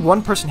 Only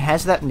one person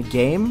has that in the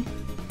game.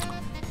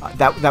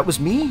 That was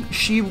me.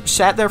 She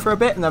sat there for a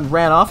bit and then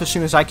ran off as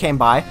soon as I came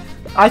by.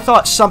 I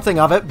thought something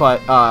of it,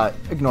 but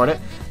ignored it.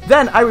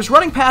 Then I was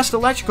running past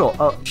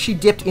electrical. She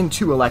dipped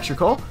into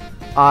electrical.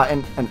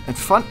 And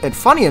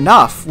funny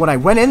enough, when I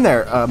went in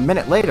there a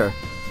minute later,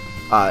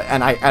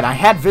 and I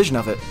had vision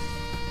of it.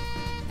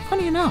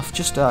 Funny enough,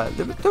 just there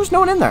was no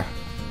one in there.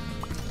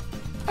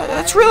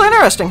 That's real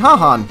interesting, huh,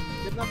 Han?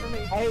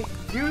 I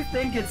do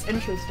think it's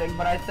interesting,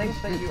 but I think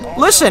that you also...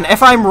 Listen,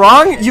 if I'm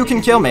wrong, you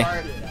can kill me.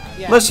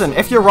 Listen,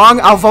 if you're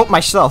wrong, I'll vote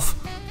myself.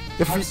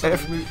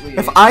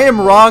 If I am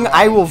wrong,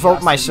 I will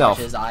vote myself.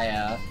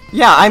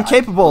 Yeah, I'm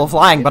capable of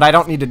lying, but I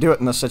don't need to do it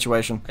in this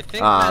situation. I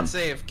think that's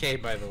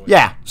AFK, by the way.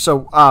 Yeah,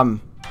 so,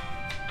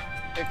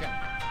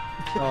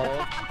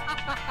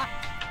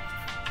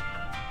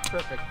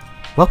 Perfect.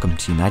 Welcome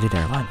to United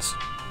Airlines.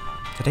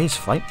 Today's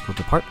flight will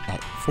depart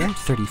at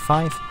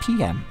 4:35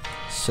 p.m.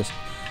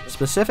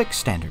 Pacific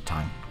Standard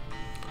Time.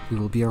 We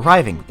will be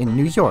arriving in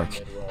New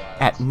York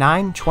at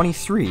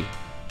 9:23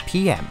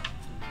 p.m.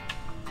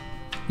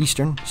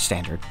 Eastern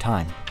Standard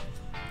Time.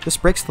 This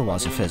breaks the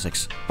laws of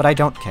physics, but I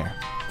don't care.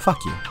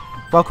 Fuck you.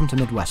 Welcome to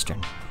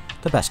Midwestern,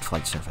 the best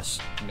flight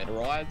service.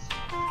 Mid-rides?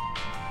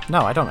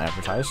 No, I don't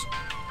advertise.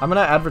 I'm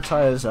gonna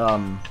advertise,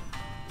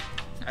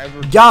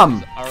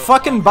 Gum!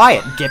 Fucking buy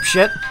it,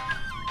 dipshit!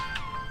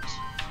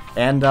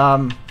 And,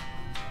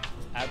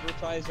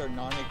 Advertise our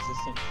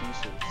non-existent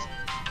t-shirts.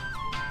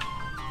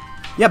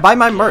 yeah, buy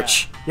my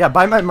merch. Yeah,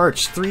 buy my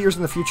merch. 3 years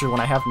in the future when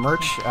I have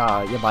merch,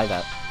 yeah, buy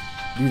that.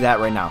 Do that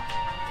right now.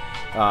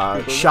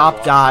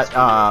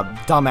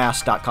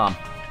 Shop.dumbass.com.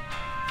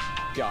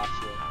 Gotcha.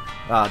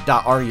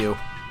 .ru.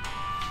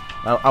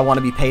 I want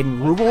to be paid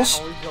in rubles.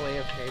 I always really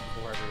have paid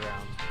for every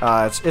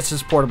round. It's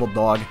his portable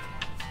dog.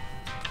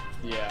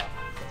 Yeah.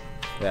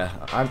 Yeah,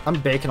 I'm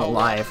baking it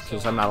live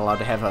because I'm not allowed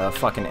to have a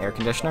fucking air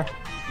conditioner.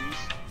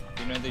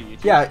 You know the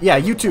YouTube? Yeah,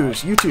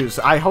 U2s.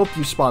 I hope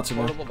you sponsor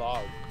me. Portable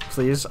dog.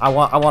 Please, I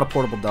want a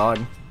portable dog.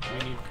 We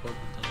need portable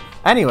dog.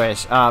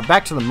 Anyways,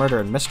 back to the murder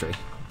and mystery.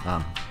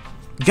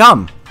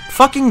 Gum!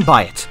 Fucking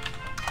buy it!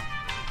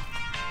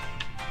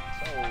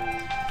 So,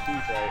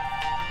 DJ.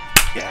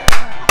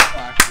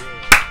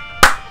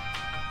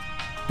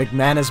 Big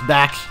man is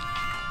back.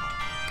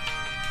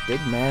 Big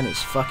man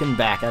is fucking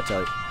back, I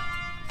tell you.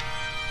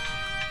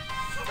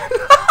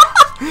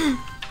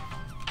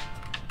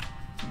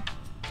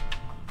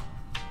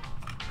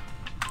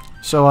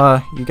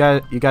 So, you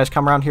guys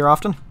come around here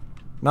often?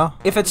 No?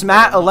 If it's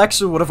Matt,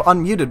 Alexa would have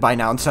unmuted by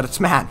now and said it's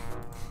Matt.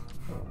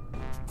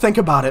 Think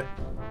about it.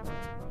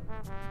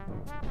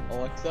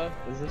 Alexa,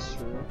 is this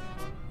true?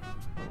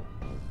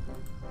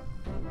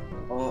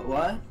 Oh,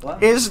 what?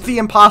 What? Is the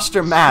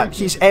imposter Matt?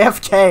 He's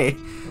AFK.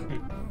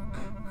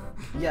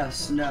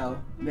 Yes, no,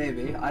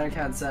 maybe. I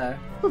can't say.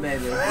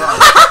 Maybe.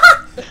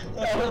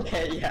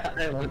 Okay, yeah.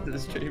 I love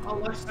this stream.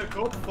 Alexa,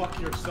 go fuck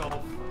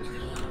yourself.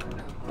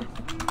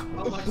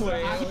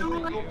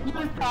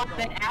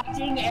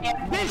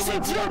 This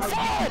is your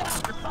fault!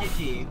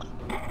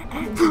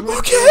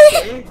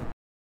 Okay!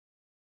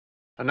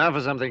 And now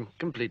for something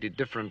completely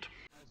different.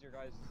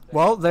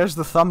 Well, there's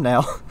the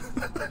thumbnail.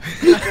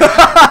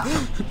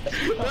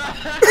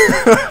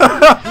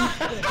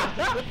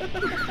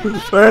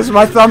 There's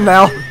my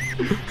thumbnail.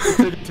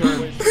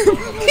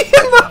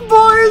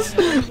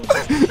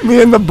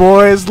 Me and the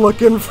boys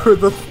looking for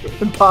the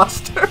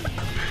imposter.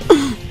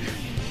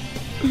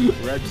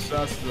 Red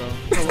sus, bro.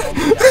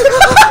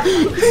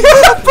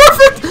 Yeah,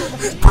 perfect!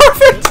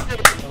 Perfect!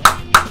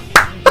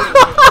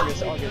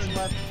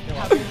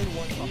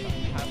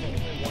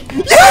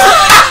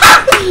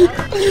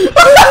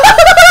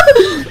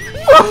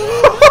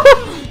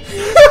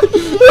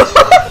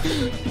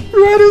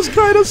 Red is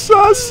kinda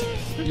sus.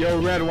 Yo,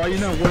 Red, why you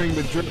not wearing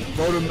the drip?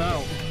 Vote him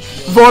out.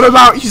 Vote him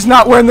out, he's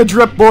not wearing the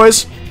drip,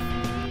 boys.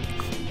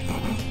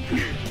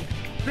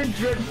 The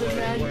drip,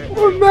 man.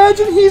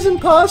 Imagine he's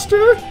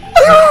imposter.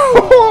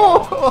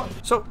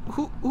 So,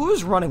 who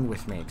is running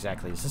with me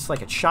exactly? Is this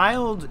like a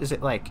child? Is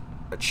it like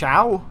a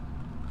Chow?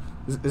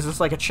 Is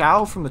this like a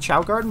Chow from the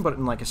Chow Garden, but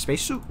in like a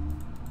spacesuit?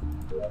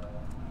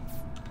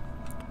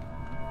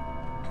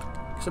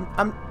 Cause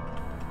I'm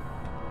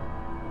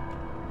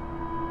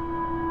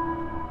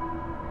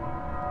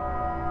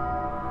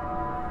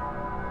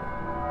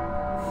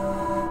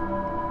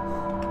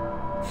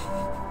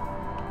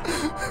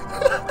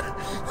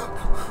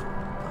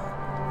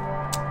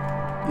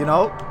you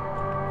know,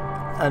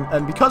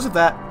 and because of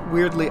that,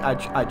 weirdly, I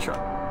try.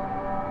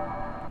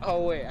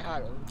 Oh wait,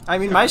 Adam. I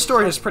mean, my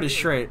story is pretty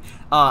straight.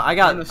 I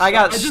got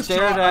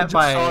stared at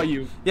by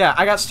yeah,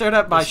 I got stared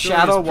at by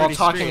Shadow while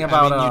talking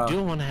about. I mean, you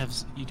do want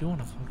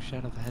to fuck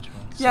Shadow the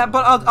Hedgehog. So. Yeah,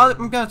 but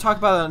I'm gonna talk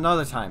about it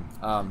another time.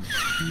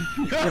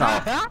 You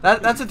know,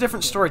 that's a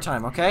different story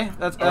time, okay?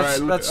 That's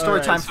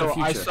story time for the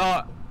future. I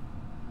saw.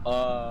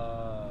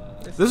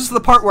 This is the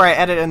part where I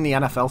edit in the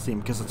NFL theme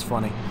because it's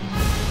funny.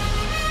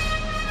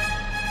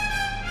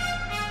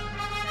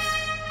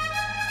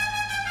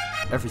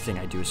 Everything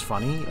I do is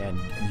funny, and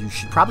you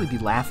should probably be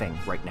laughing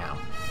right now.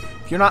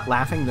 If you're not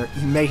laughing,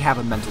 you may have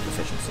a mental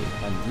deficiency,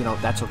 and you know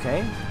that's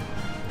okay.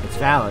 It's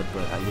valid,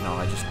 but you know,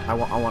 I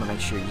want to make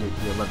sure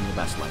you're living your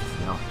best life.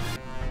 You know.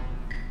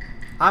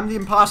 I'm the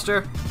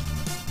imposter.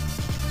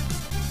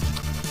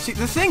 See,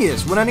 the thing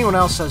is, when anyone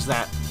else says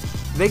that,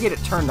 they get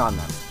it turned on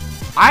them.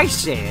 I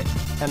say it,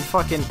 and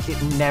fucking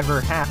it never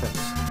happens.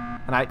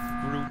 And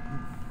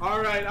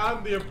All right,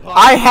 I'm the imposter.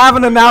 I have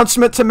an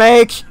announcement to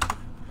make.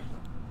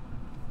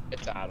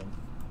 It's Adam.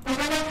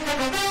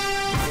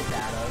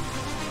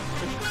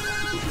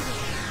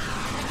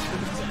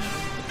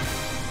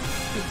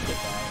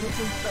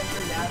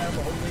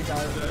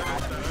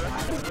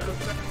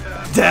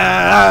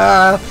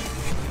 Da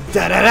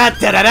da da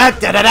da da da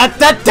da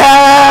da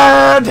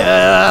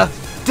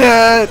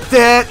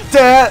da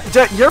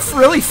da. You're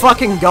really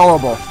fucking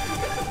gullible.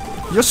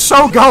 You're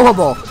so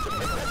gullible.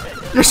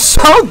 You're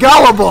so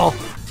gullible.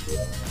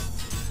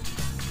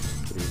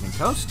 Good evening,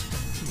 Toast.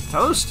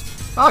 Toast?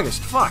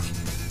 August, fuck.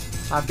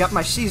 I've got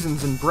my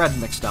seasons and bread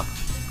mixed up.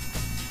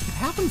 It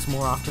happens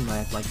more often than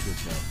I'd like to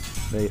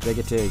admit. They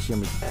get to hear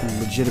me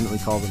legitimately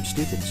call them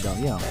stupid, so,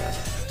 you know.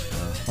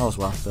 All's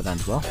well that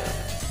ends well.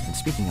 And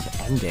speaking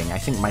of ending, I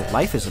think my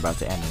life is about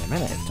to end in a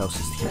minute if Toast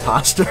is the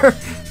imposter.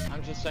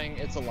 I'm just saying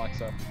it's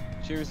Alexa.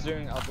 She was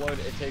doing upload,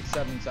 it takes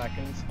 7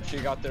 seconds. She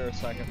got there a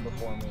second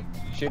before me.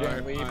 She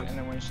didn't leave, and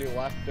then when she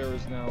left, there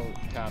was no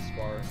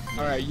taskbar.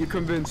 Alright, you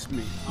convinced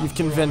me. You've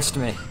convinced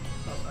me.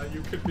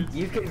 You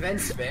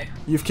convinced me.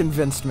 You've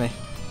convinced me.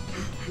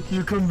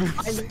 You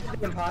convinced me. I'm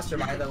the imposter,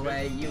 by the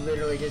way. You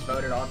literally just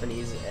voted off an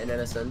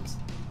innocent.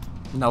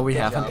 No, we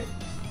Good haven't. job.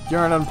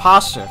 You're an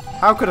imposter.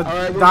 How could a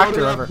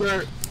doctor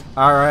ever...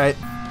 Alright.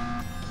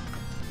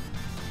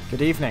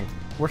 Good evening.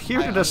 We're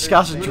here to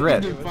discuss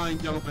drip.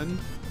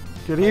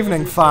 Good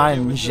evening,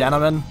 fine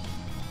gentlemen.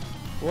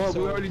 Well,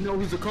 we already know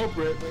who's the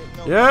culprit.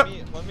 Yep.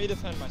 Let me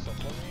defend myself.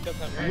 Let me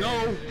defend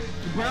myself.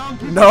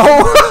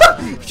 No.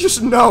 No.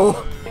 Just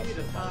no.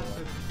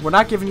 We're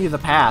not giving you the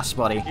pass,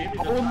 buddy.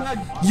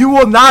 You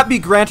will not be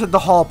granted the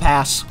hall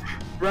pass.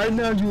 Right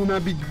now, you will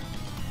not be...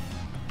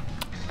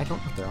 I don't know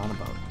what they're on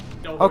about.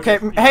 Okay,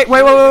 hey,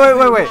 wait. No,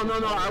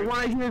 I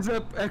want to hear his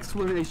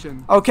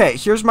explanation. Okay,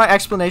 here's my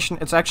explanation.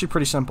 It's actually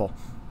pretty simple.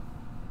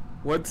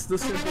 What's the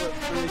simple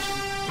explanation?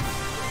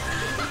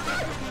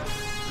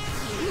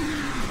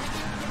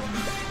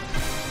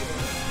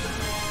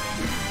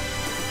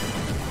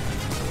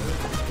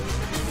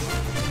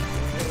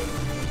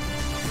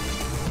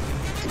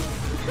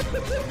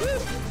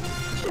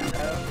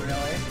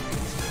 Really?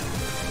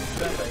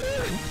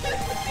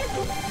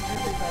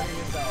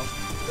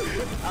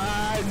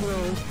 I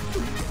know.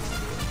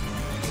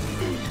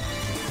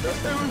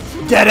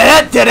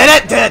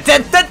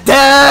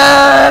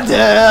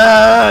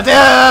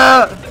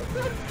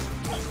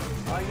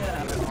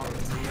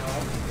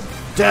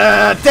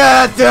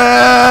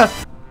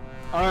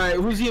 Alright,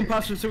 who's the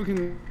imposter so we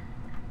can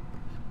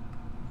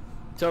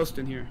toast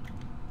in here?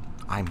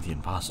 I'm the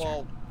imposter.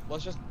 Well,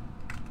 let's just...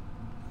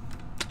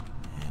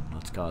 And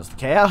let's cause the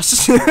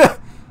chaos.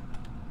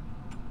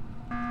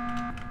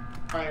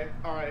 Alright,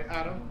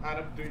 Adam,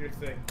 do your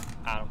thing.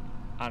 Adam,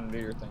 do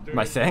your thing.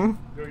 My thing?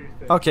 Do your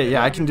thing. Okay,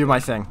 yeah, I can do my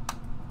thing.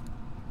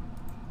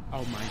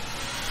 Oh my.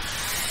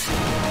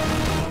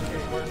 Okay,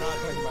 we're not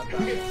talking about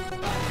that.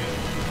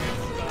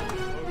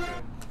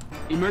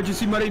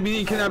 Emergency money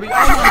meeting cannot be. Oh my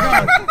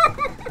god!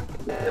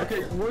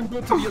 Okay, one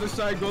go to the other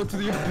side, go to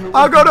the other.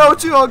 I'll go to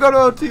O2, I'll go to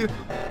O2.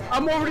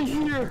 I'm already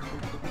here!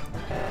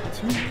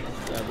 2,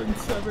 7,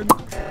 7,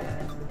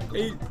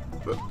 8.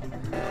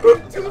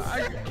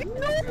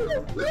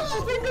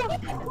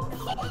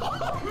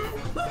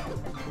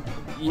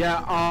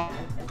 Yeah,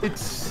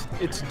 it's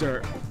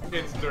dirt.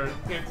 It's dirt.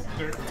 It's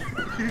dirt.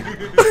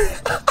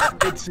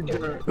 It's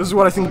dirt. This is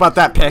what I think about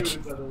that pick.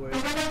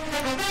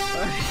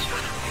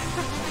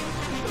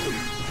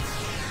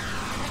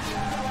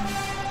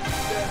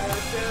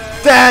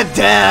 Da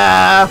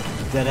da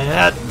da da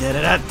da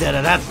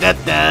da da da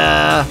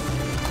da.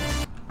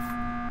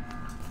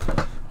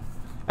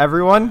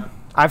 Everyone,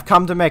 I've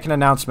come to make an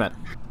announcement.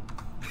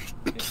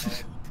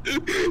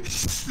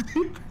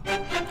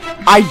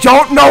 I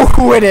don't know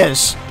who it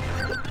is.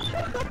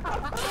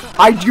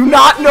 I do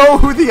not know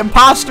who the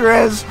imposter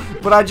is,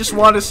 but I just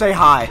want to say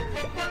hi.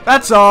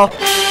 That's all.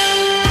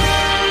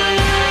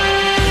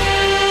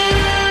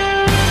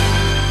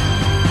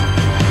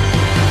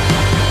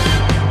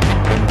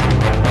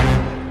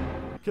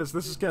 Because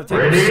this is gonna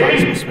take up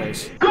some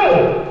space.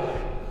 Go!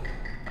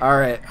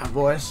 Alright,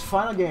 boys.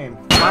 Final game.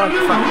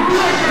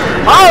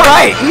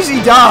 Alright!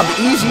 Easy dub.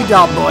 Easy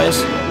dub,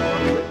 boys.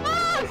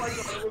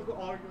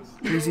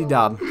 Easy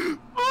dub.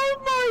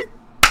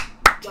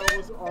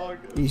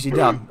 Easy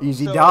dub.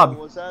 Easy dub.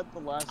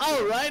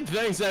 Alright,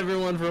 thanks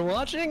everyone for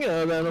watching.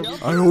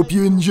 I hope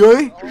you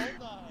enjoy.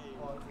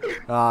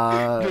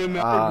 I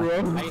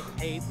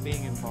hate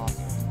being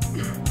imposter.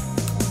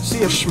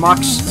 See ya,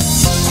 schmucks.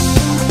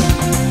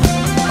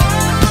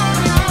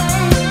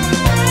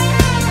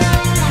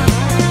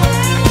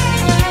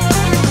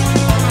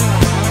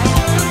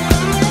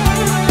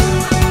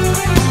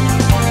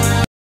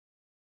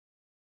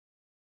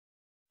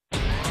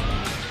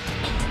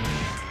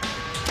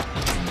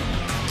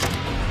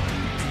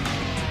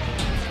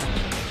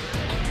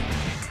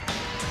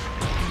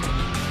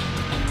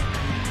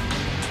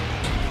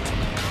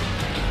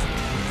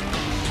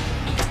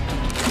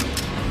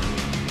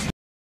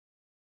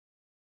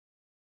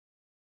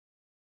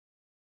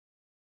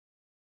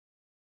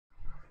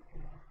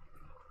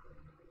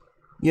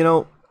 You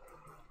know,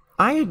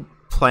 I had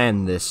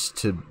planned this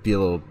to be a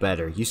little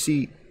better. You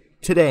see,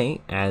 today,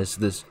 as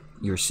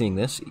you're seeing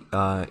this,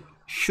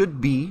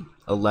 should be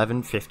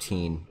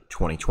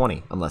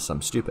 11/15/2020, unless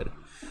I'm stupid.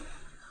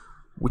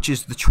 Which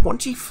is the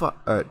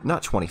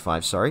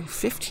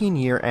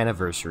 15-year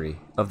anniversary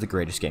of the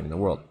greatest game in the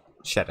world,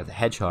 Shadow the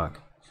Hedgehog.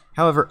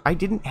 However, I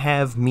didn't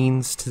have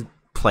means to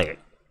play it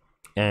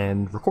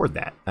and record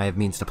that. I have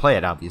means to play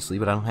it, obviously,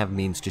 but I don't have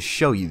means to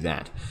show you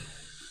that.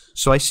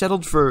 So I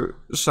settled for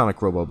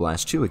Sonic Robo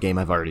Blast 2, a game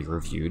I've already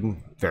reviewed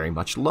and very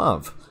much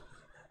love.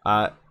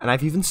 And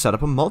I've even set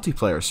up a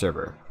multiplayer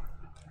server.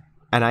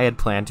 And I had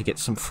planned to get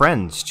some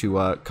friends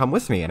to come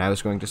with me, and I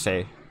was going to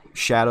say,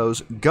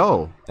 Shadows,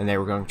 go! And they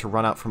were going to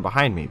run out from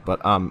behind me,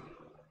 but,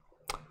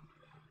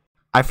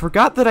 I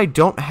forgot that I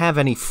don't have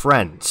any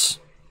friends.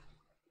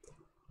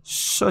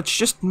 So it's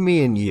just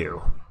me and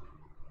you.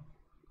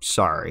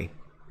 Sorry.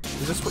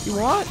 Is this what you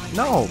want?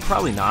 No,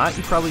 probably not.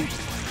 You probably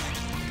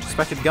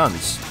expected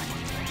guns.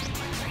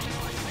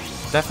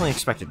 Definitely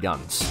expected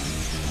guns.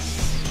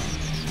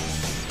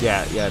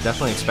 Yeah,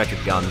 definitely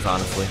expected guns,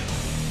 honestly.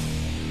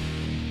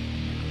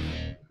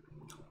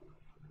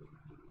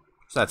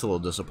 So that's a little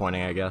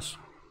disappointing, I guess.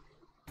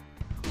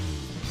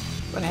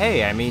 But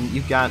hey, I mean,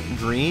 you've got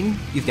green,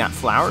 you've got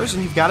flowers,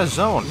 and you've got a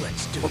zone.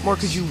 What more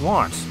could you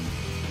want?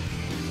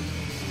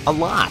 A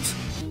lot.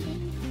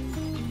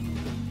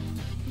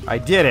 I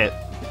did it.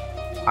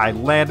 I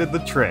landed the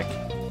trick.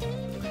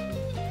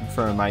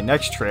 For my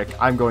next trick,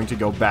 I'm going to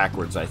go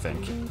backwards, I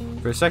think.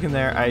 For a second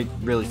there, I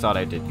really thought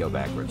I did go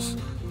backwards.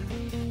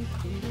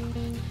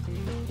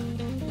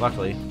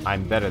 Luckily,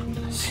 I'm better than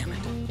this. Damn it.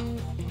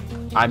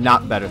 I'm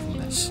not better than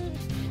this.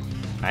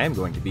 I am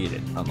going to beat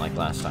it, unlike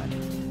last time.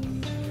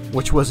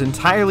 Which was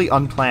entirely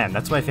unplanned.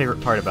 That's my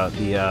favorite part about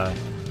the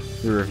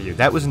review.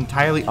 That was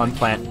entirely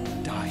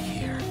unplanned. Die here.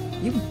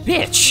 You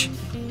bitch!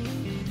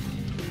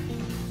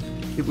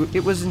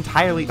 It was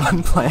entirely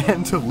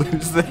unplanned to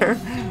lose there.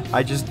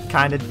 I just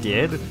kind of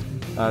did.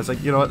 I was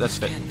like, you know what, that's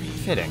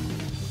fitting.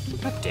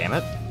 God damn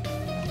it.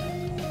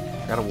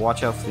 Gotta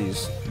watch out for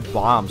these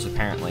bombs,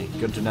 apparently.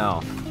 Good to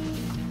know.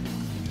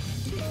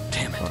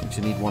 Damn it. Going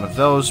to need one of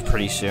those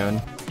pretty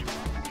soon.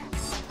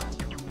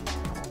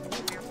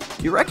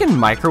 Do you reckon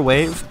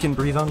microwave can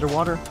breathe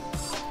underwater?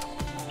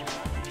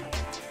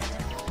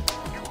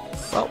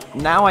 Well,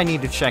 now I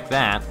need to check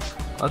that.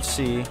 Let's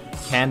see,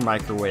 can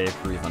microwave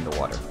breathe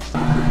underwater?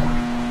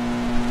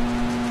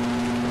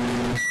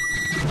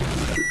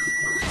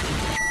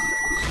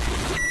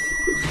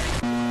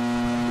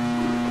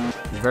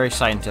 Very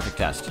scientific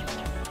test.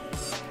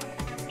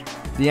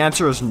 The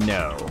answer is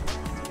no.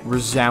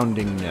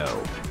 Resounding no.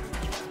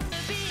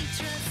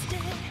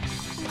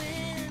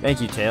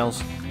 Thank you,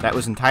 Tails. That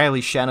was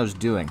entirely Shadow's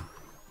doing.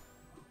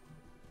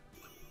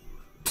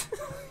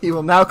 He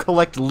will now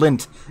collect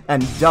lint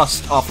and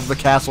dust off of the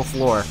castle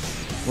floor.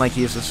 Like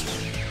he is this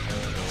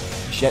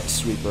jet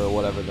sweeper or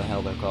whatever the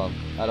hell they're called.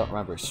 I don't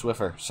remember.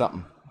 Swiffer.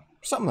 Something.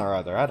 Something or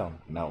other. I don't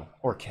know.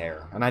 Or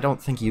care. And I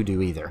don't think you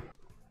do either.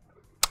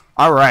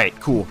 Alright,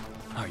 cool.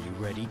 Are you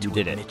ready to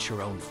admit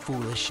your own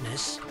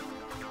foolishness?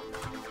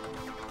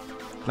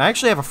 And I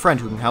actually have a friend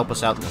who can help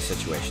us out in this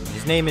situation.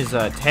 His name is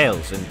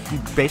Tails, and he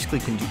basically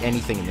can do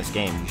anything in this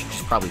game. You should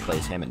just probably play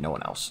as him and no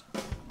one else.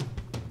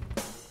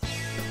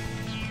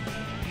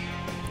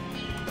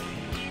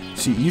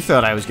 See, you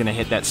thought I was going to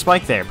hit that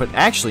spike there, but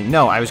actually,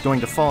 no, I was going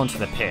to fall into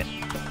the pit.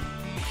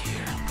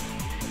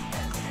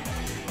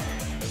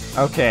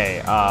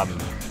 Okay, I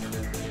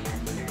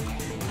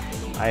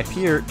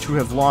appear to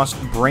have lost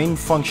brain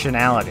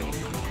functionality.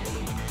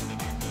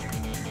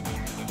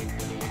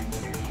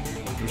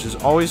 Which is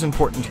always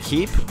important to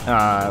keep,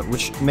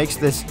 which makes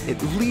this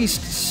at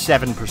least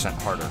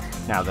 7% harder,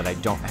 now that I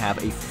don't have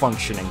a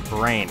functioning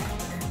brain.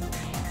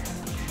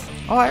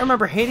 Oh, I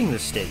remember hating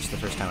this stage the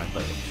first time I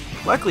played it.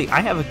 Luckily, I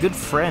have a good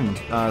friend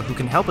who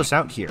can help us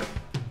out here.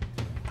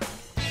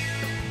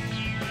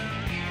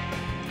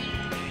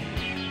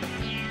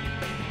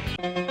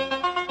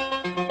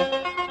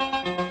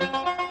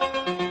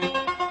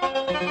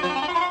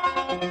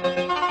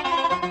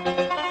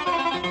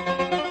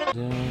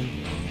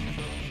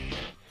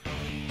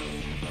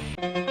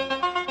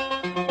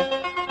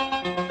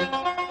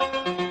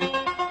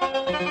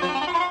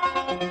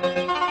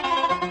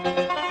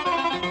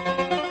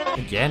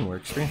 Again, we're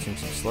experiencing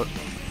some slow...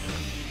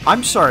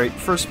 I'm sorry,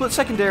 for a split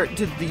second there,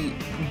 did the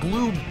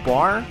blue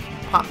bar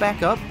pop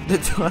back up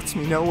that lets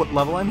me know what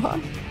level I'm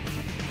on?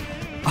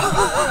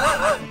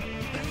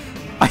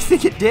 I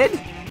think it did?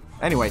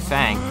 Anyway,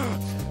 Fang.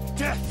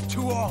 Death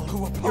to all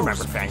who oppose. You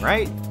remember Fang,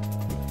 right?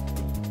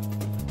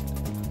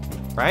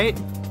 Right?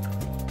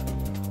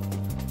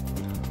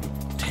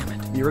 Damn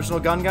it. The original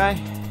gun guy?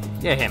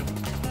 Yeah, him.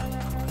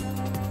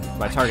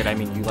 By target, I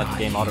mean you let the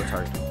game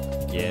auto-target.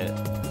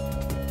 Yeah.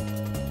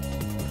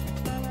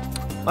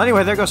 Well,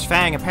 anyway, there goes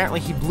Fang. Apparently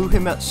he blew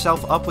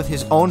himself up with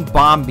his own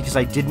bomb because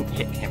I didn't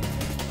hit him.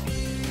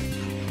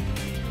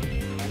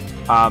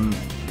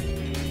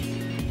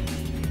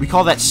 We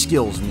call that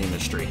skills in the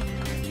industry.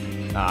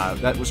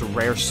 That was a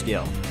rare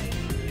skill.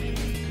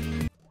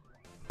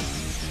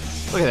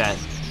 Look at that.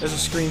 There's a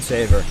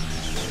screensaver.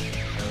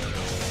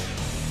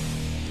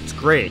 It's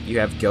great. You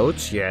have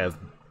goats, you have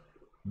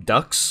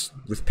ducks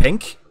with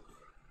pink.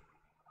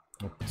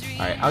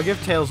 Alright, I'll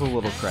give Tails a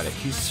little credit.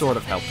 He's sort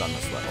of helped on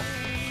this level.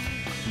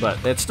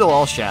 But it's still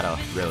all Shadow,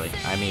 really.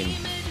 I mean,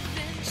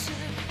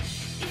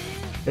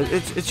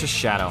 it's just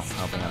Shadow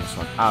helping on this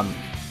one.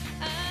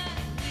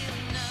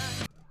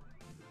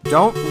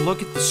 Don't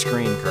look at the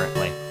screen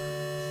currently.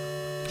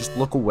 Just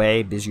look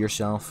away, busy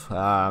yourself.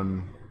 That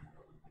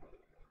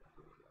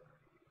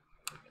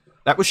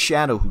was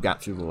Shadow who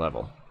got through the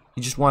level.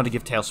 He just wanted to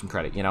give Tails some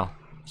credit, you know?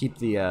 Keep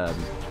the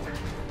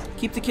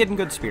kid in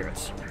good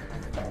spirits.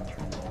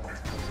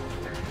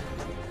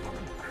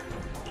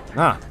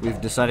 Ah, we've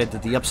decided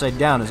that the upside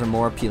down is a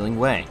more appealing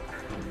way.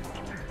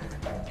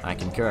 I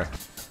concur.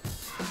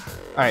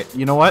 Alright,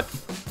 you know what?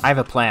 I have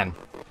a plan.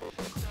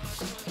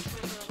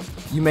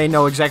 You may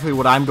know exactly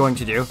what I'm going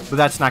to do, but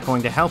that's not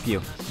going to help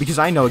you, because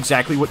I know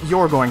exactly what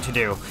you're going to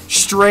do.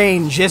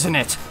 Strange, isn't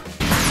it?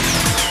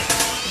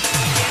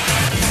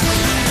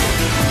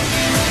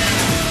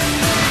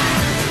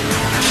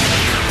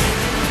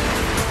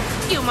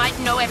 You might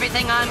know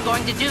everything I'm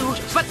going to do,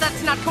 but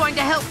that's not going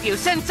to help you,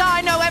 since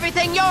I know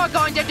everything you're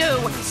going to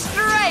do.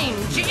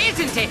 Strange,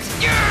 isn't it?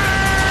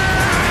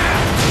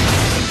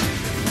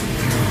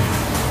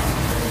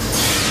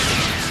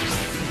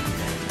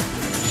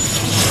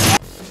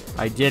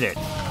 I did it.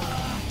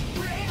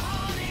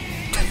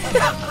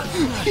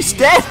 He's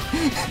dead!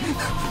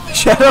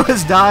 Shadow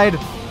has died!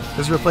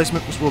 His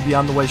replacement will be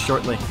on the way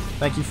shortly.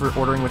 Thank you for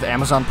ordering with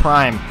Amazon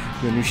Prime.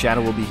 Your new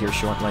Shadow will be here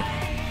shortly.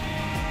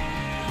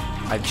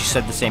 I've just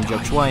said the same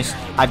joke twice.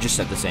 I've just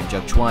said the same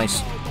joke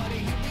twice.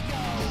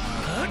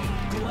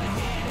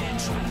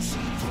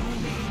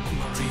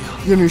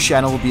 Your new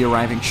channel will be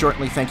arriving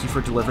shortly. Thank you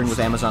for delivering with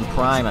Amazon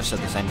Prime. I've said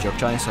the same joke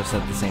twice. I've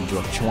said the same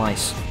joke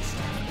twice.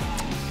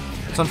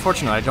 It's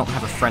unfortunate I don't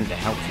have a friend to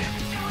help you.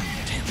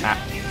 Ah.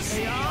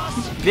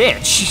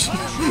 Bitch!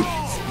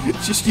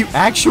 Just you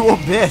actual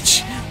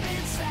bitch!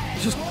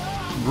 Just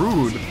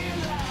rude.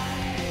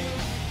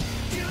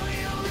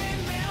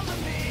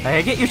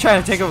 I get you're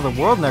trying to take over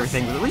the world and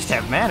everything, but at least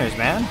have manners,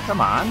 man.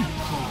 Come on.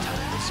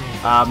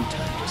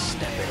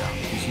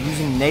 He's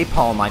using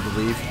napalm, I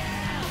believe.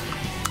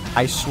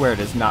 I swear it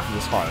is not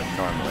this hard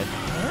normally.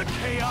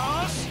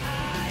 Chaos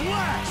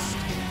blast.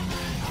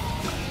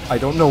 I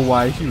don't know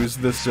why he was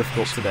this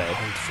difficult today.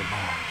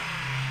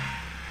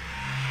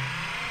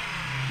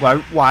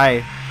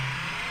 Why?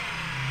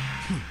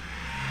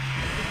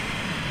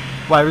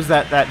 Why was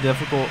that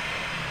difficult?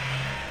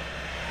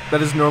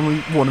 That is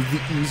normally one of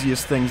the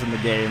easiest things in the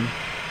game.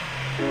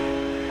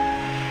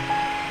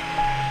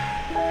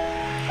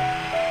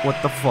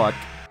 What the fuck?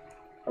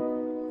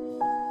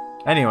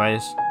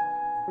 Anyways.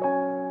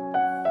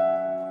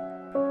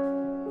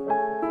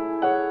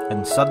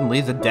 And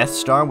suddenly the Death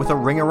Star with a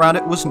ring around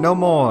it was no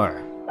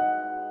more.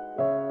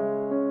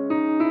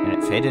 And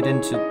it faded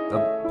into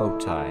a bow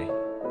tie.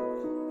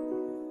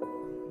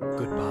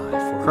 Goodbye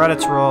for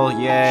credits roll,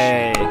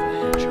 yay!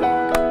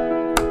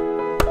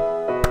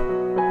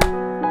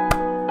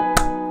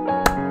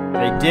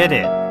 They did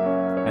it!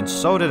 And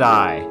so did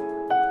I.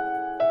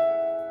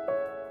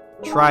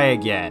 Try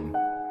again.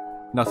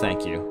 No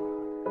thank you.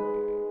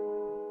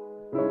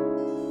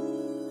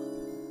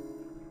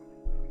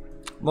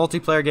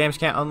 Multiplayer games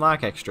can't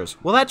unlock extras.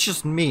 Well, that's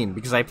just mean,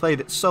 because I played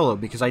it solo,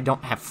 because I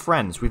don't have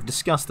friends. We've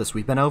discussed this,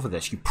 we've been over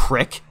this, you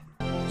prick!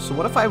 So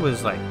what if I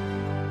was, like,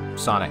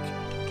 Sonic?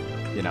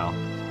 You know?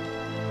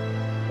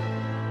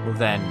 Well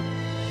then,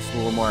 it's a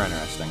little more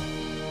interesting.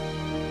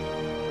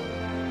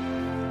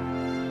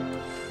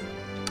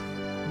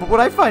 But what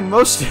I find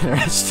most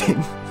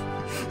interesting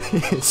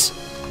is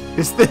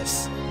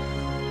this.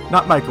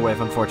 Not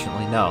microwave,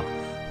 unfortunately, no.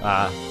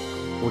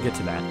 We'll get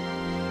to that.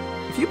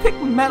 If you pick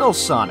Metal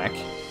Sonic...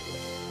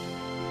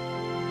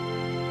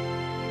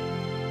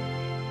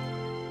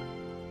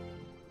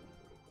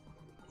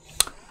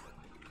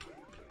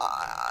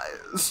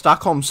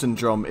 Stockholm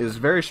Syndrome is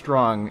very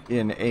strong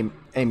in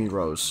Amy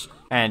Rose.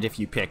 And if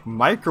you pick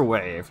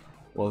Microwave,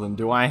 well then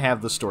do I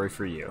have the story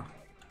for you.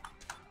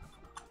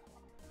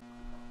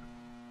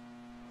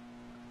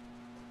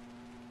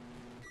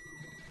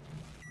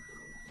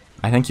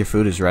 I think your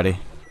food is ready.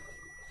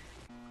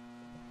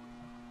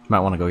 Might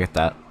want to go get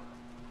that.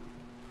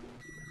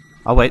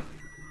 I'll wait.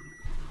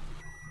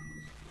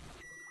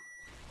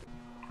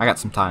 I got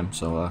some time,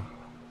 so,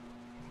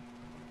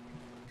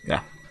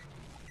 yeah.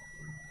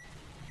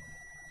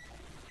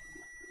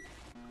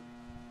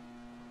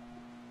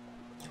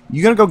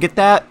 You gonna go get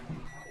that?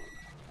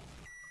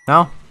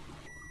 No?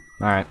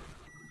 Alright.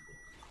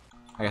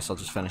 I guess I'll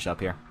just finish up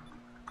here.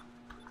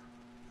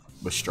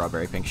 With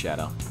Strawberry Pink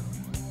Shadow.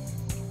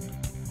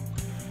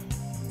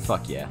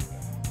 Fuck yeah.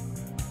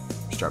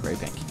 Strawberry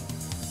Pink.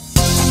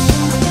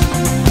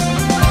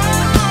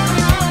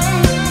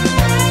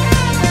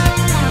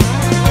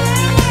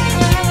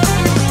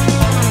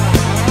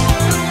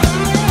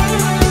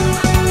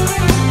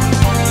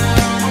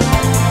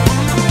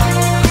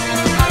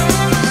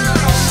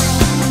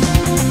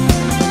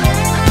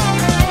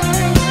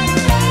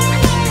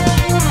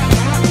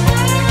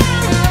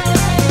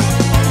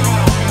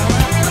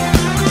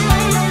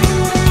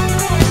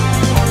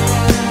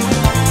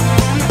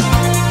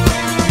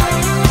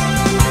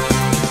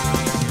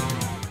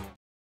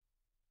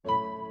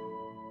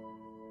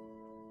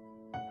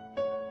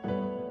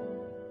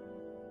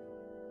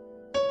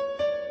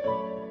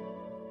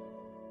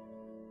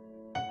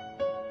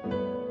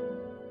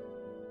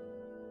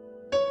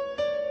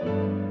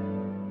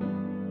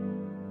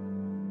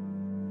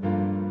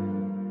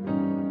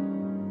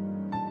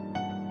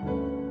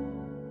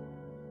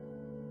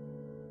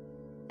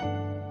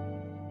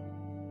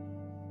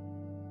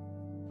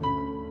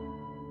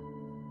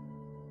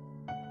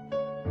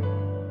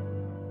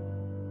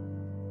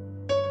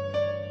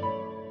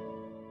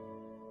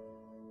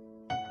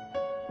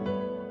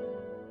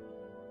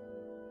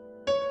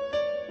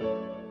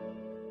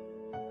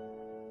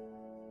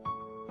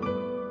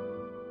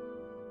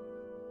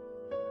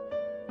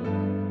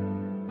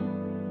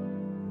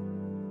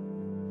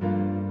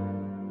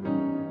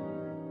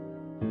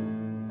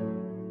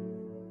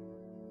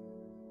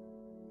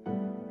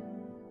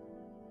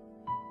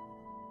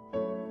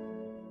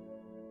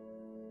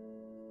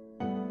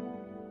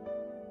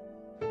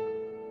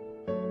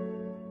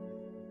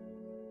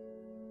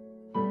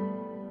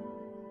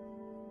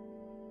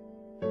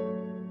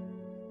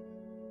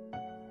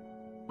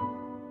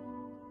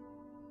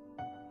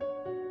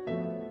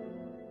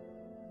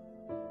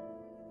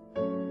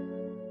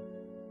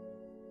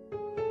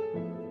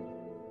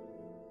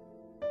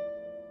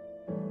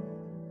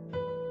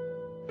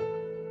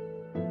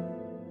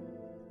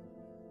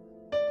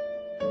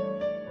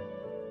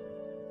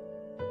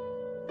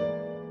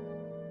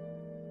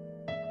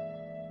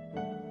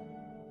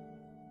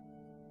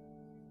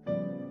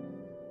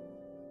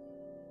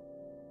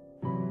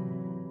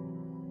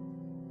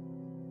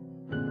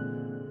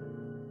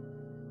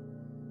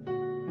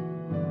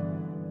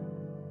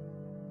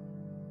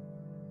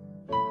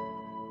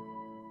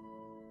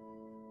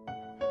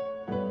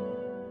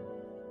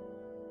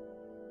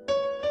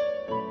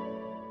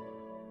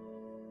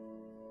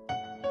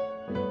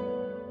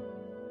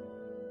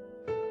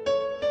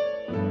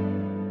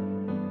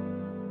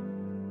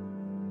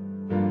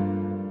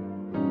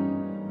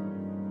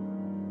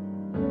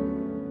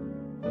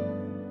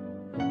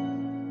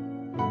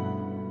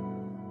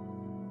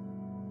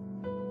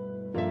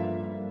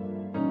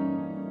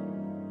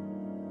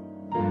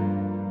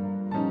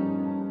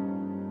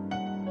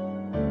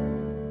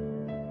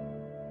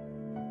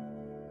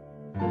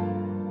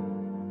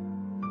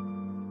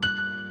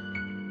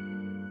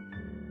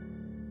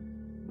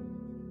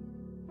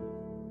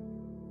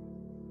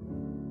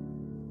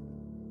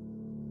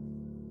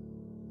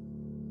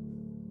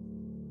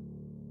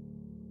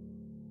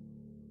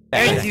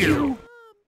 And you.